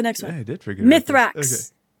 Next one. Yeah, I did forget Mithrax.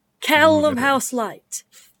 Okay. Kell of House Light.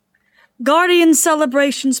 Guardian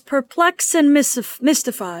celebrations perplex and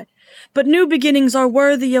mystify, but new beginnings are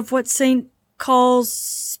worthy of what Saint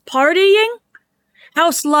calls partying.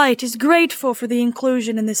 House Light is grateful for the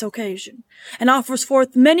inclusion in this occasion, and offers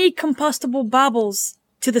forth many combustible baubles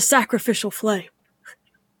to the sacrificial flame.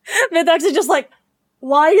 Mithrax is just like,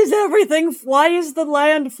 why is the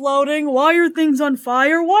land floating? Why are things on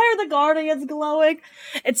fire? Why are the Guardians glowing?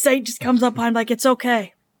 And Saint just comes up behind it's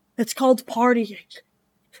okay. It's called partying.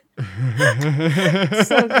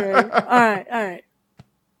 So great. All right.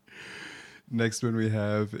 Next one we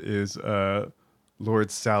have is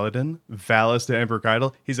Lord Saladin, Valis to Emperor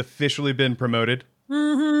Keitel. He's officially been promoted.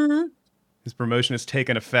 Mm-hmm. His promotion has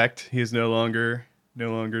taken effect. He is no longer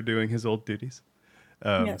doing his old duties.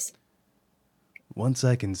 Yes. Once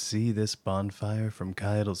I can see this bonfire from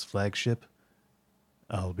Keitel's flagship,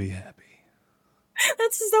 I'll be happy.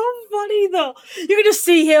 That's so funny, though. You can just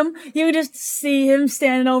see him. You can just see him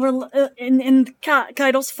standing over in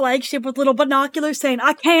Keitel's flagship with little binoculars saying,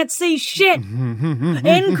 I can't see shit.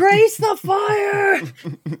 Increase the fire.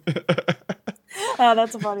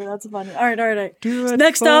 That's funny. All right. So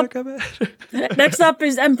next up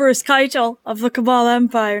is Empress Keitel of the Cabal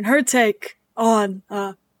Empire and her take on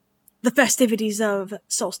the festivities of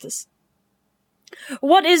Solstice.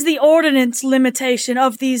 What is the ordinance limitation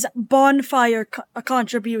of these bonfire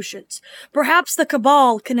contributions? Perhaps the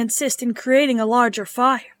Cabal can insist in creating a larger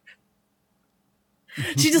fire.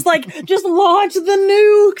 She just launched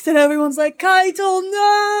the nukes and everyone's like, Keitel,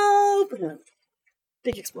 no!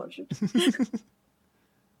 Big explosion.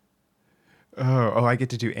 Oh, I get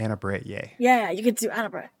to do Anna Bray, yay. Yeah, you get to do Anna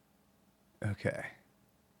Bray. Okay.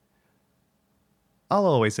 I'll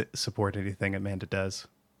always support anything Amanda does.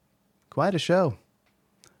 Quite a show.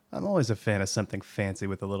 I'm always a fan of something fancy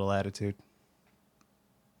with a little attitude.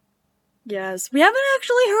 Yes, we haven't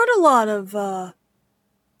actually heard a lot of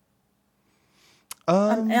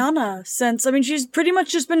Anna since. I mean, she's pretty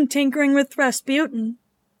much just been tinkering with Rasputin.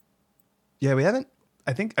 Yeah, we haven't.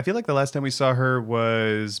 I feel like the last time we saw her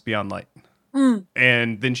was Beyond Light.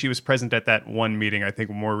 And then she was present at that one meeting, I think,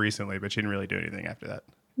 more recently, but she didn't really do anything after that.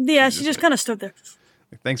 Yeah, she just kind of stood there.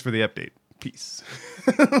 Thanks for the update. Peace.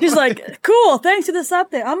 She's like, cool, thanks for this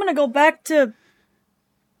update. I'm going to go back to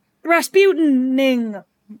Rasputining,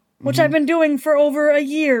 which I've been doing for over a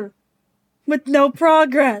year with no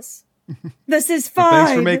progress. This is fine.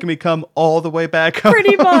 Thanks for making me come all the way back home.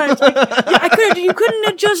 Pretty much. You couldn't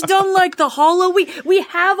have just done the hollow. We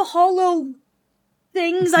have a hollow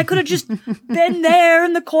things. I could have just been there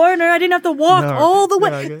in the corner. I didn't have to walk all the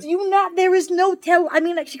way. There is no tell. I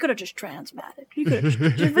mean, like, she could have just transmatted.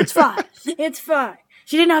 It's fine. It's fine.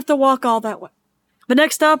 She didn't have to walk all that way. The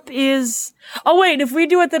next up is... Oh, wait. If we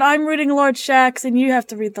do it, then I'm reading Lord Shax, and you have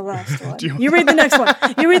to read the last one. You read the next one.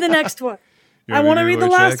 You read the next one. I want to read the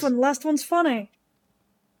last one. The last one's funny.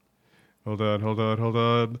 Hold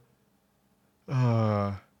on.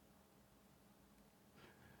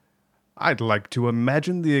 I'd like to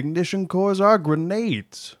imagine the ignition cores are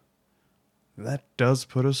grenades. That does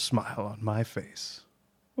put a smile on my face.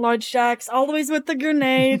 Lord Shax, always with the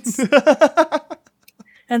grenades.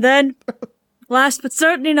 And then, last but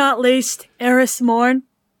certainly not least, Eris Morn,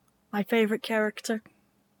 my favorite character.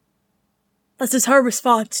 This is her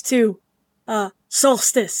response to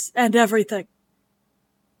Solstice and everything.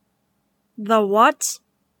 The what?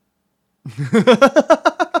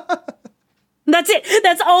 That's it.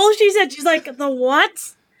 That's all she said. She's like, the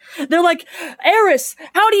what? They're like, Eris,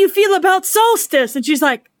 how do you feel about Solstice? And she's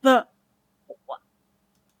like, what?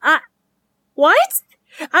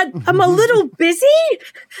 I'm a little busy.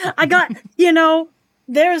 I got,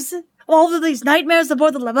 there's all of these nightmares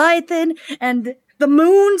aboard the Leviathan, and the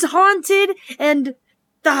moon's haunted, and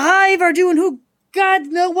the Hive are doing who God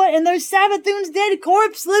know what, and there's Savathun's dead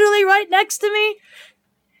corpse literally right next to me.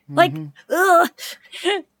 Like, ugh.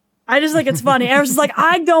 I just think it's funny. Eris is like,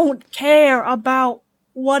 I don't care about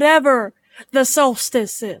whatever the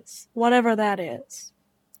solstice is. Whatever that is.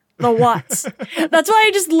 The what. That's why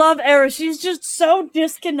I just love Eris. She's just so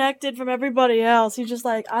disconnected from everybody else. She's just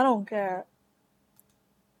like, I don't care.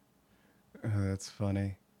 Oh, that's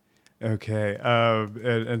funny. Okay.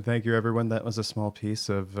 And thank you, everyone. That was a small piece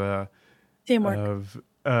of teamwork.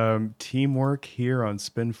 Teamwork here on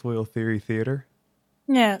Spinfoil Theory Theater.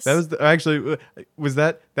 Yes. That was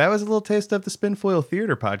that was a little taste of the Spinfoil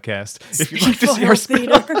Theater podcast. If you'd like to see our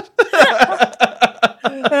theater.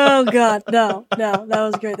 Oh God, no, that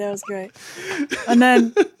was great. And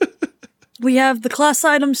then we have the class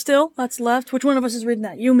item still that's left. Which one of us is reading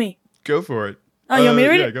that? You, me. Go for it. Oh, you want me to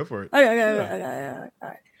read it? Yeah, go for it. Okay. All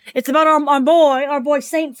right. It's about our boy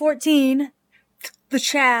Saint 14, the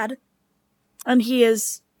Chad, and he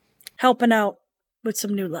is helping out with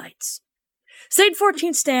some new lights. Saint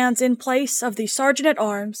 14 stands in place of the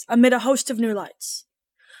Sergeant-at-Arms amid a host of new lights,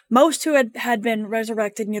 most who had been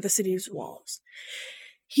resurrected near the city's walls.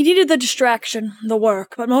 He needed the distraction, the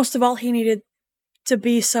work, but most of all he needed to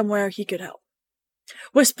be somewhere he could help.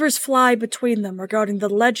 Whispers fly between them regarding the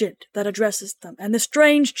legend that addresses them and the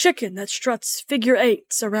strange chicken that struts figure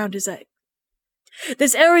eights around his egg.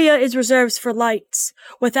 This area is reserved for lights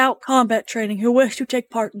without combat training who wish to take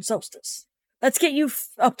part in Solstice. Let's get you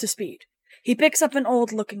up to speed. He picks up an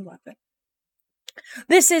old-looking weapon.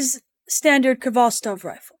 This is standard Kvostov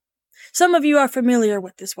rifle. Some of you are familiar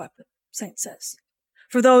with this weapon, Saint says.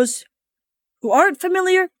 For those who aren't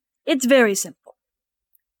familiar, it's very simple.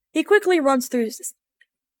 He quickly runs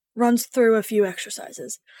through a few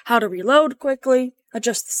exercises. How to reload quickly,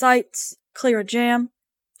 adjust the sights, clear a jam.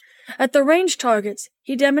 At the ranged targets,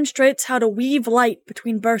 he demonstrates how to weave light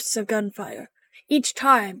between bursts of gunfire. Each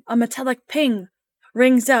time, a metallic ping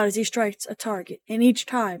rings out as he strikes a target, and each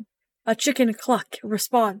time, a chicken cluck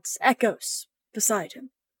response echoes beside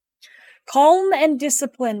him. Calm and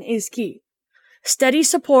discipline is key. Steady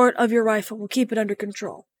support of your rifle will keep it under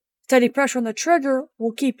control. Steady pressure on the trigger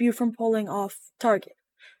will keep you from pulling off target.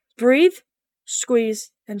 Breathe,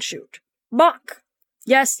 squeeze, and shoot. Bach!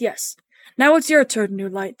 Yes. Now it's your turn, new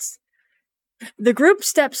lights. The group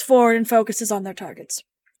steps forward and focuses on their targets.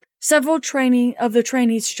 Several of the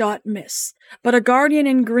trainees shot miss, but a guardian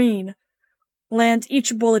in green lands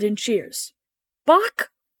each bullet and cheers. Bach!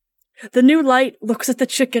 The new light looks at the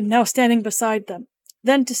chicken now standing beside them,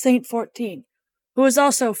 then to Saint 14, who is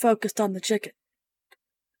also focused on the chicken.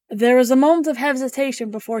 There is a moment of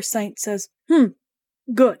hesitation before Saint says,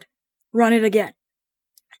 good. Run it again.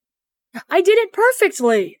 I did it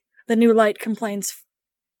perfectly, the new light complains.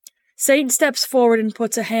 Saint steps forward and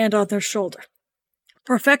puts a hand on their shoulder.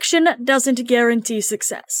 Perfection doesn't guarantee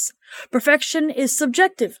success. Perfection is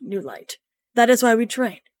subjective, new light. That is why we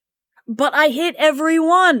train. But I hit every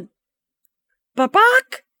one.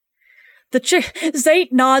 Babak!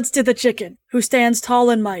 Saint nods to the chicken, who stands tall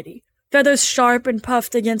and mighty, feathers sharp and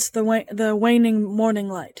puffed against the waning morning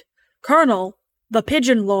light. Colonel, the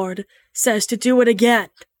Pigeon Lord, says to do it again.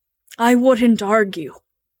 I wouldn't argue.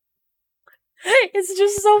 It's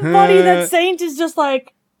just so funny that Saint is just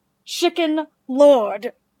like, Chicken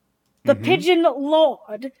Lord. The Pigeon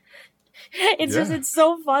Lord. It's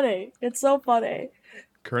so funny. It's so funny.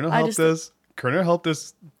 Colonel helped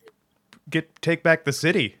us take back the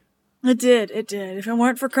city. It did. If it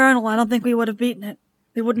weren't for Colonel, I don't think we would have beaten it.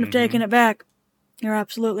 We wouldn't have taken it back. You're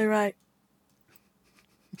absolutely right.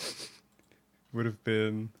 Would have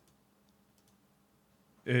been...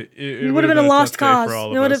 It would have been a lost cause.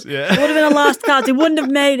 It would have been a lost cause. He wouldn't have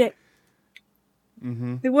made it.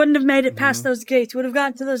 We wouldn't have made it past those gates. We would have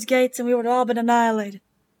gotten to those gates and we would have all been annihilated.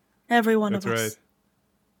 Every one of us. That's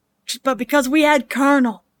right. But because we had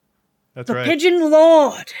Colonel, the Pigeon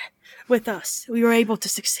Lord, with us, we were able to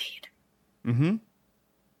succeed.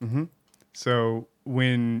 So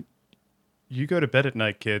when you go to bed at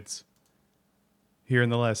night, kids, here in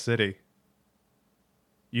the Last City,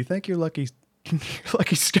 you thank your lucky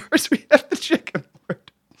stars we have the chicken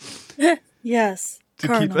Lord. Yes.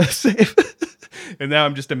 To keep us safe. And now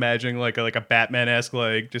I'm just imagining like a Batman-esque,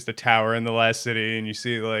 like just a tower in the Last City, and you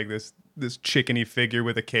see like this chickeny figure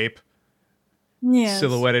with a cape,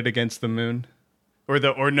 silhouetted against the moon, or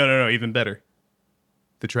no, even better,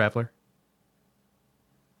 the Traveler.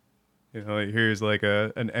 You know, here's like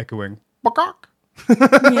an echoing.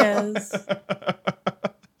 Yes.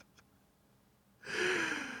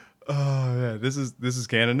 Oh yeah, this is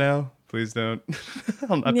canon now. Please don't.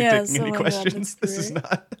 I'll not be taking any questions. This is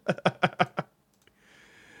not.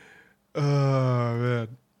 Oh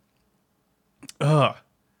man.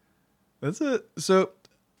 That's it. So,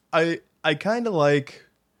 I kind of like.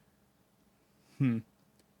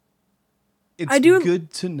 It's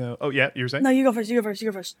good to know. Oh yeah, you were saying? No, you go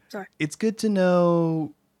first. Sorry. It's good to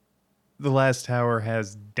know the Last Tower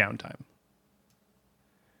has downtime.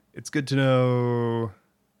 It's good to know.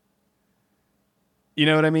 You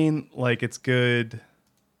know what I mean? Like, it's good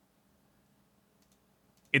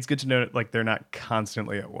to know, like, they're not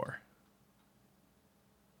constantly at war.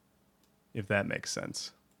 If that makes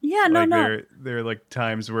sense. Yeah, like, no. There are, like,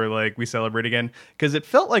 times where, like, we celebrate again. Because it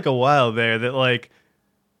felt like a while there that, like,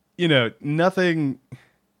 you know, nothing...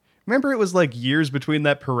 Remember, it was, like, years between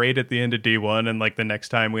that parade at the end of D1 and, like, the next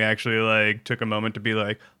time we actually, like, took a moment to be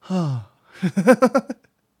like, oh...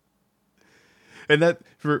 And that,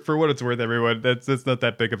 for what it's worth, everyone, that's not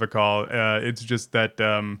that big of a call. It's just that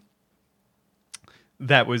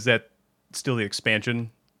that was still the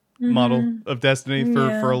expansion model of Destiny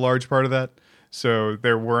for a large part of that. So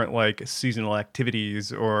there weren't like seasonal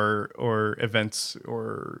activities or events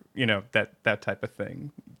or, you know, that type of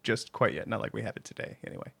thing just quite yet. Not like we have it today,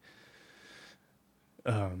 anyway.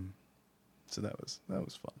 So that was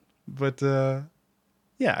fun. But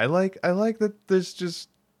yeah, I like that. There's just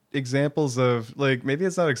examples of, like, maybe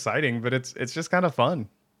it's not exciting, but it's just kind of fun.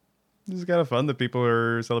 It's kind of fun that people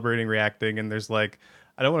are celebrating, reacting, and there's like,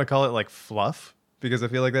 I don't want to call it like fluff, because I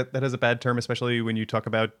feel like that has a bad term, especially when you talk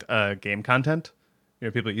about game content. You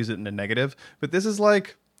know, people use it in a negative, but this is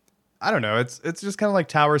like, I don't know, it's just kind of like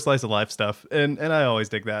tower slice of life stuff, and I always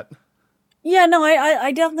dig that. Yeah, no,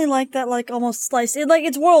 I definitely like that, like, almost slice. Like,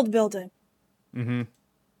 it's world building.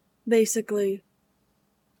 Basically.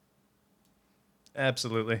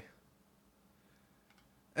 Absolutely.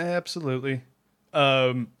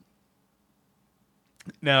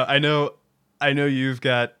 Now I know you've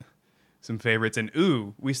got some favorites, and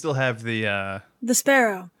we still have the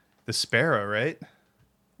Sparrow. The Sparrow, right?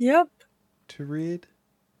 Yep. To read.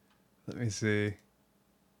 Let me see.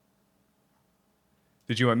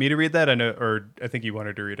 Did you want me to read that? I think you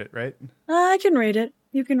wanted to read it, right? I can read it.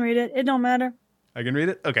 You can read it. It don't matter. I can read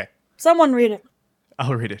it? Okay. Someone read it.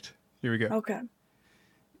 I'll read it. Here we go. Okay.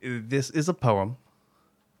 This is a poem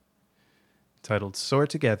titled Soar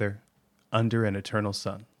Together Under an Eternal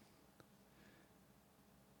Sun.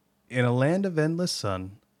 In a land of endless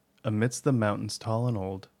sun, amidst the mountains tall and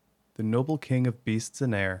old, the noble king of beasts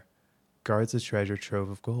and air guards a treasure trove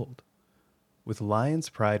of gold. With lion's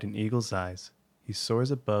pride and eagle's eyes, he soars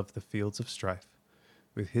above the fields of strife,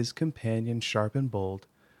 with his companion sharp and bold,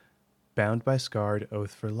 bound by scarred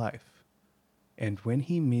oath for life. And when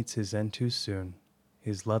he meets his end too soon,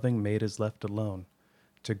 his loving mate is left alone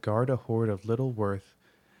to guard a hoard of little worth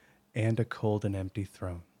and a cold and empty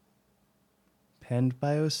throne. Penned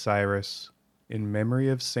by Osiris in memory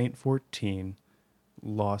of Saint 14,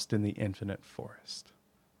 lost in the infinite forest.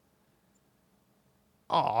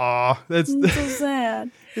 Aw, that's so sad.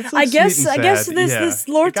 It's like I guess this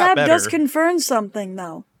lore tab does confirm something,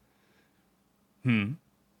 though.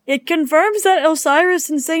 It confirms that Osiris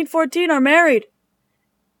and Saint 14 are married.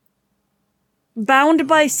 Bound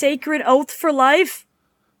by sacred oath for life?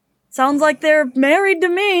 Sounds like they're married to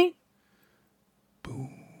me. Boom.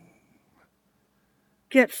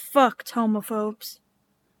 Get fucked, homophobes.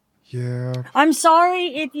 Yeah. I'm sorry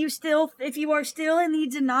if you are still in the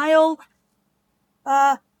denial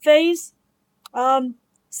phase.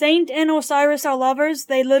 Saint and Osiris are lovers.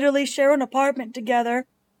 They literally share an apartment together.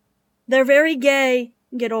 They're very gay.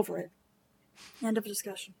 Get over it. End of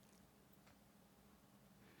discussion.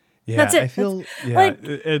 Yeah, That's it. I feel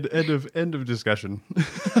end of discussion.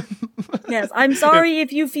 Yes, I'm sorry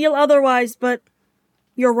if you feel otherwise, but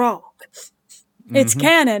you're wrong. It's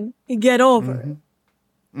canon. Get over it.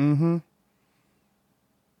 Mm-hmm.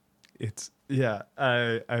 It's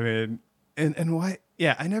I mean, and why?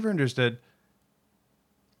 Yeah, I never understood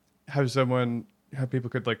how people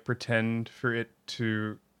could like pretend for it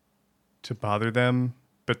to bother them,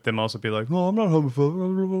 but them also be like, no, I'm not homophobic. Blah,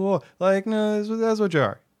 blah, blah, blah. Like, no, that's what you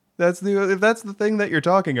are. If that's the thing that you're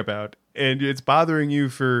talking about, and it's bothering you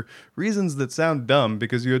for reasons that sound dumb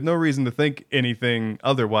because you had no reason to think anything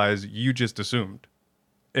otherwise. You just assumed,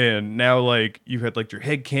 and now like you had like your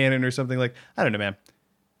head canon or something. Like, I don't know, man.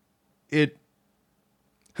 It.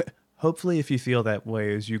 Hopefully, if you feel that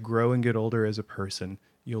way as you grow and get older as a person,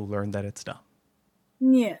 you'll learn that it's dumb.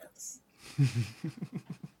 Yes.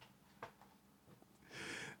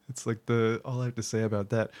 It's like all I have to say about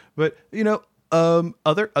that. But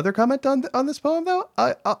other comment on this poem though.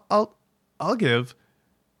 I'll give.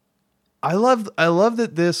 I love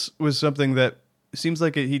that this was something that seems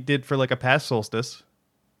like he did for like a past solstice.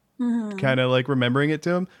 Kind of like remembering it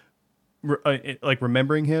to him, like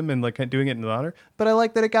remembering him and like doing it in honor. But I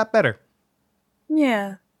like that it got better.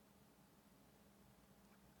 Yeah.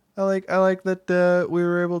 I like that we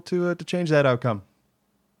were able to change that outcome.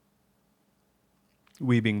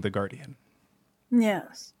 We being the guardian.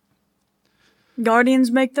 Yes. Guardians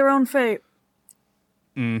make their own fate.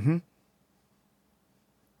 Mm-hmm.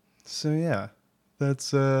 So yeah,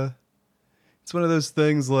 that's it's one of those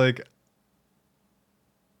things like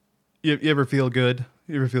you ever feel good?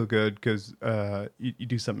 You ever feel good because you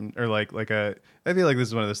do something or like a I feel like this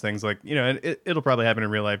is one of those things like and it'll probably happen in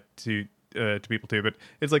real life to people too, but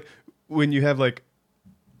it's like when you have like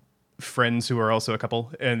friends who are also a couple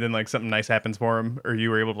and then like something nice happens for them or you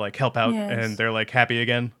were able to like help out and they're like happy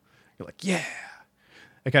again, you're like, yeah.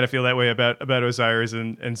 I kind of feel that way about Osiris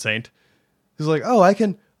and Saint. He's like,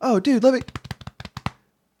 dude, let me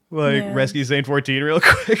like rescue Saint 14 real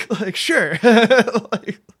quick. Like, sure.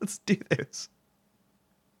 Like, let's do this.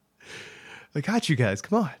 I got you guys,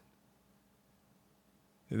 come on.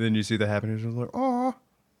 And then you see that happen and you're like, oh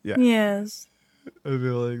yeah. Yes. I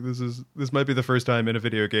feel like this might be the first time in a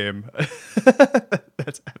video game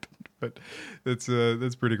that's happened, but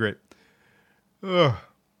that's pretty great. Oh.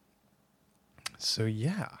 So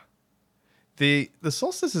yeah, the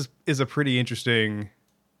solstice is a pretty interesting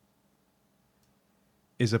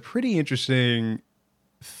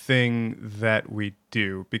thing that we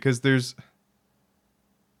do because there's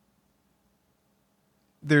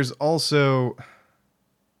also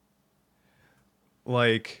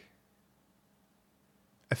like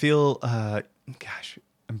I feel gosh,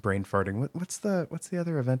 I'm brain farting. What's the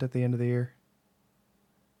other event at the end of the year?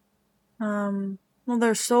 Well,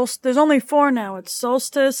 there's only 4 now. It's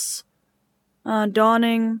Solstice,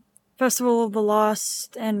 Dawning, Festival of the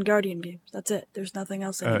Lost, and Guardian Games. That's it. There's nothing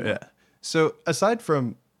else anymore. Yeah. So aside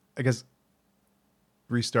from, I guess,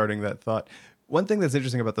 restarting that thought, one thing that's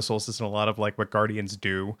interesting about the Solstice and a lot of like what Guardians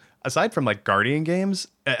do, aside from like Guardian games,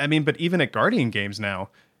 I mean, but even at Guardian games now,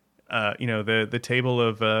 the table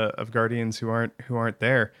of Guardians who aren't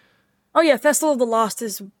there. Oh yeah, Festival of the Lost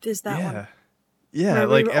is that one. Yeah,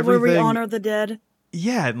 where we honor the dead.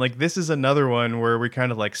 Yeah, and like this is another one where we're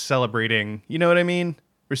kind of like celebrating, you know what I mean?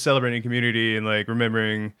 We're celebrating community and like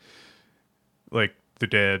remembering like the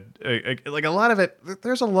dead. Like a lot of it,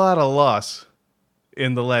 there's a lot of loss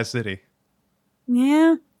in the last city.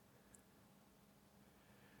 Yeah.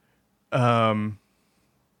 And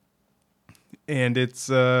it's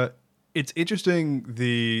interesting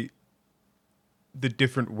the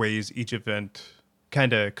different ways each event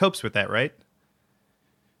kind of copes with that, right?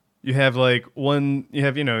 You have like you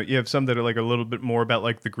have some that are like a little bit more about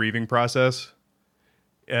like the grieving process.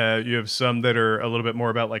 You have some that are a little bit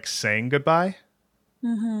more about like saying goodbye.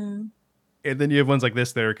 Mm-hmm. And then you have ones like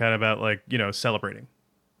this that are kind of about like, celebrating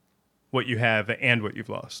what you have and what you've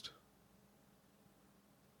lost.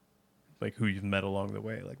 Like who you've met along the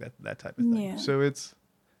way, like that type of thing. Yeah. So it's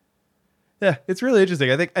really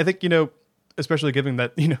interesting. I think, especially given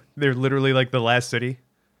that, they're literally like the last city.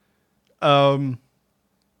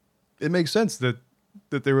 It makes sense that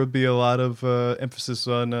there would be a lot of emphasis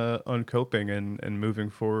on coping and moving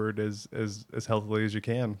forward as healthily as you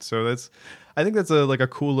can. So I think that's a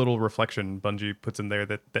cool little reflection Bungie puts in there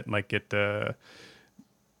that might get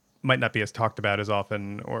might not be as talked about as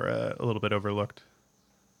often or a little bit overlooked.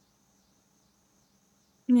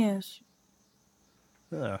 Yes.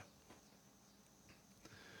 Oh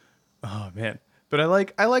man, But I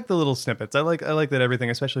like the little snippets. I like that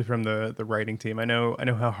everything, especially from the writing team. I know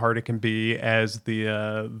how hard it can be as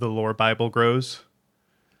the lore Bible grows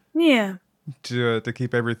Yeah. to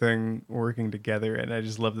keep everything working together. And I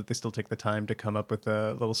just love that they still take the time to come up with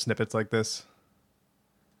little snippets like this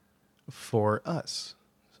for us.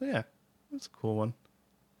 So yeah, that's a cool one.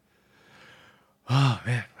 Oh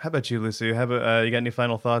man, how about you, Lucy? You got any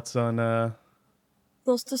final thoughts on?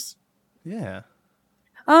 Solstice. Yeah.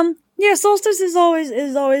 Yeah, Solstice is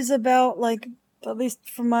always about, like, at least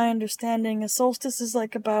from my understanding, a solstice is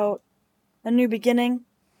like about a new beginning.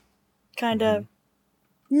 Kinda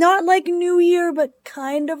not like New Year, but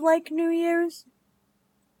kind of like New Year's.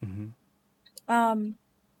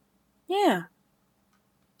 Yeah.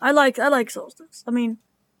 I like Solstice. I mean,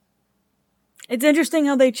 it's interesting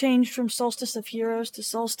how they changed from Solstice of Heroes to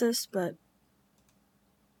Solstice, but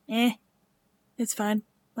it's fine.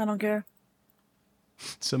 I don't care.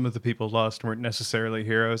 Some of the people lost weren't necessarily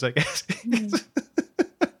heroes, I guess.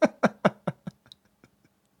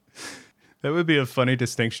 That would be a funny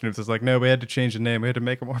distinction if it's like, no, we had to change the name. We had to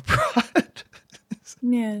make it more broad.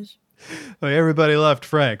 Yes. Like everybody left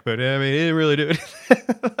Frank, but I mean, he didn't really do it.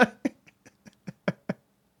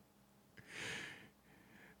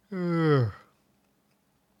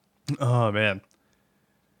 Oh man.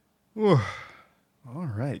 Whew. All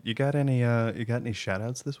right. You got any shout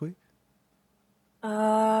outs this week?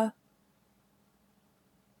 Nah,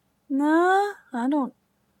 I don't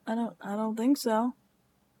think so.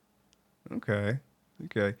 Okay. I'm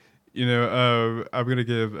gonna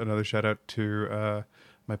give another shout out to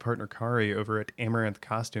my partner Kari over at Amaranth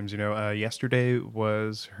Costumes. Yesterday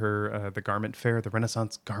was her the garment fair, the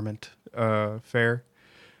Renaissance Garment fair,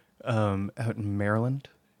 out in Maryland,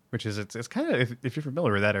 which is it's kind of if you're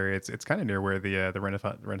familiar with that area, it's kind of near where the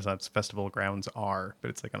Renaissance Festival grounds are, but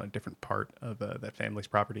it's like on a different part of that family's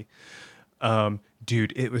property.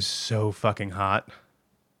 Dude, it was so fucking hot.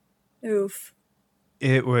 Oof.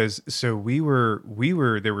 It was so we were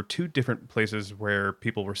there were two different places where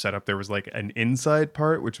people were set up. There was like an inside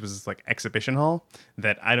part, which was like exhibition hall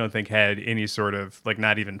that I don't think had any sort of like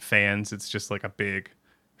not even fans. It's just like a big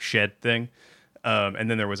shed thing. And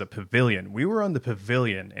then there was a pavilion. We were on the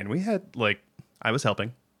pavilion and we had like I was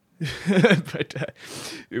helping. But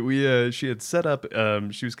she had set up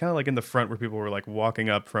she was kind of like in the front where people were like walking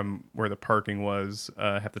up from where the parking was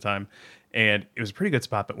half the time, and it was a pretty good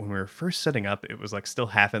spot. But when we were first setting up, it was like still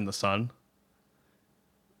half in the sun,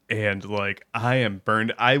 and like I am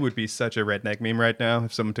burned. I would be such a redneck meme right now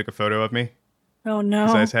if someone took a photo of me. Oh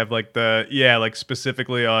Because I no. just have like like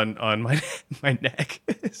specifically on my my neck.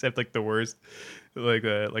 I just have like the worst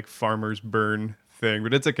like farmer's burn thing.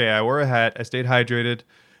 But it's okay. I wore a hat. I stayed hydrated.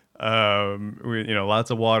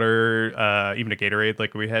 Lots of water, even a Gatorade.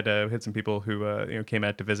 Like we had some people who came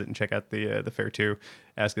out to visit and check out the fair too,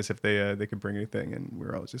 ask us if they could bring anything, and we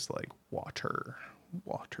were all just like, water,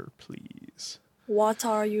 please. What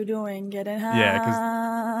are you doing? Getting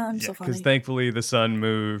Yeah, so funny. because thankfully the sun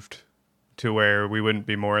moved to where we wouldn't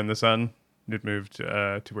be more in the sun. It moved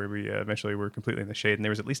to where we eventually were completely in the shade, and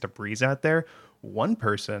there was at least a breeze out there. One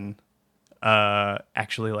person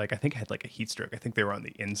actually like I think had like a heat stroke. I think they were on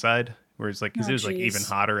the inside, whereas like because it was like even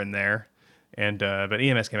hotter in there. And but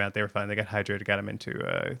EMS came out, they were fine. They got hydrated, got them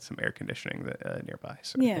into some air conditioning nearby.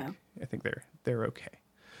 So yeah, I think they're okay.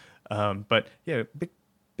 But yeah,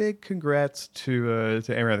 big congrats to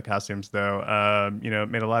Amaranth Costumes though.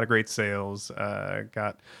 Made a lot of great sales.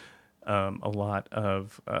 Got a lot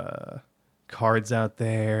of cards out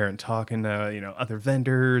there and talking to other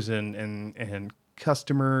vendors and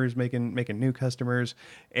customers, making new customers,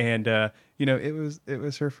 and it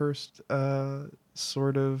was her first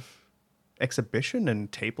sort of exhibition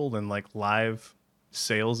and tabled and like live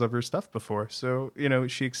sales of her stuff before. So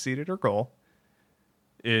she exceeded her goal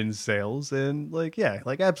in sales and like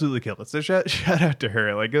absolutely killed it. So shout out to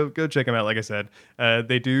her. Like go check them out. Like I said,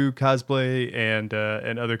 they do cosplay and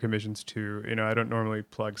other commissions too. I don't normally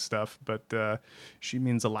plug stuff, but she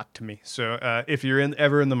means a lot to me. So if you're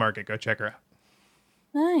ever in the market, go check her out.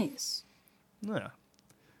 Nice. Yeah.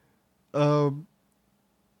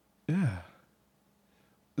 Yeah.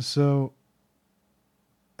 So,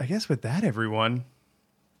 I guess with that, everyone,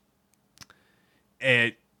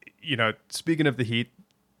 and speaking of the heat,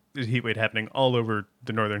 there's heat wave happening all over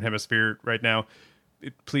the northern hemisphere right now.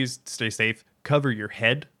 Please stay safe. Cover your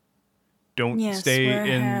head. Don't stay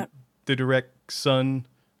in the direct sun.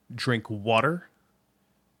 Drink water.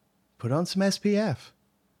 Put on some SPF.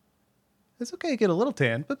 It's okay to get a little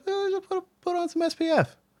tan, but put on some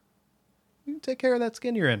SPF. You can take care of that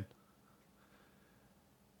skin you're in.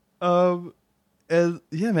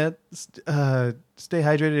 Yeah, man. Stay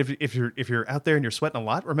hydrated. If you're out there and you're sweating a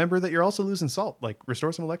lot, remember that you're also losing salt. Like,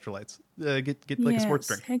 restore some electrolytes. Get like a sports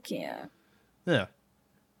drink. Heck yeah. Yeah.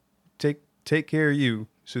 Take care of you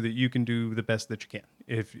so that you can do the best that you can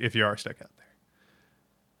if you are stuck out there.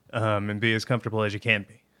 And be as comfortable as you can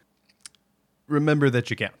be. Remember that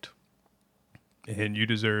you count. And you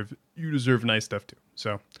deserve nice stuff too.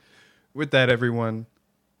 So, with that, everyone,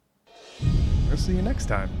 I'll see you next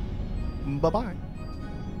time. Bye-bye.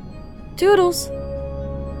 Toodles.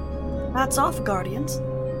 That's off, Guardians.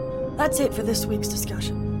 That's it for this week's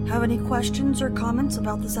discussion. Have any questions or comments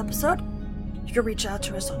about this episode? You can reach out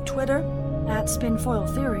to us on Twitter at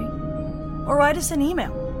Spinfoil Theory, or write us an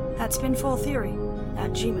email at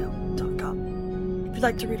spinfoiltheory@gmail.com. If you'd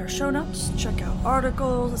like to read our show notes, check out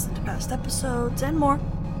articles, listen to past episodes, and more,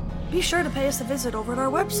 be sure to pay us a visit over at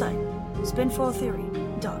our website,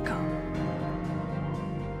 spinfoiltheory.com.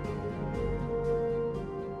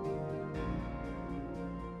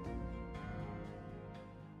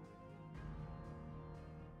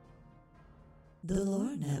 The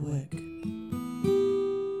Lore Network.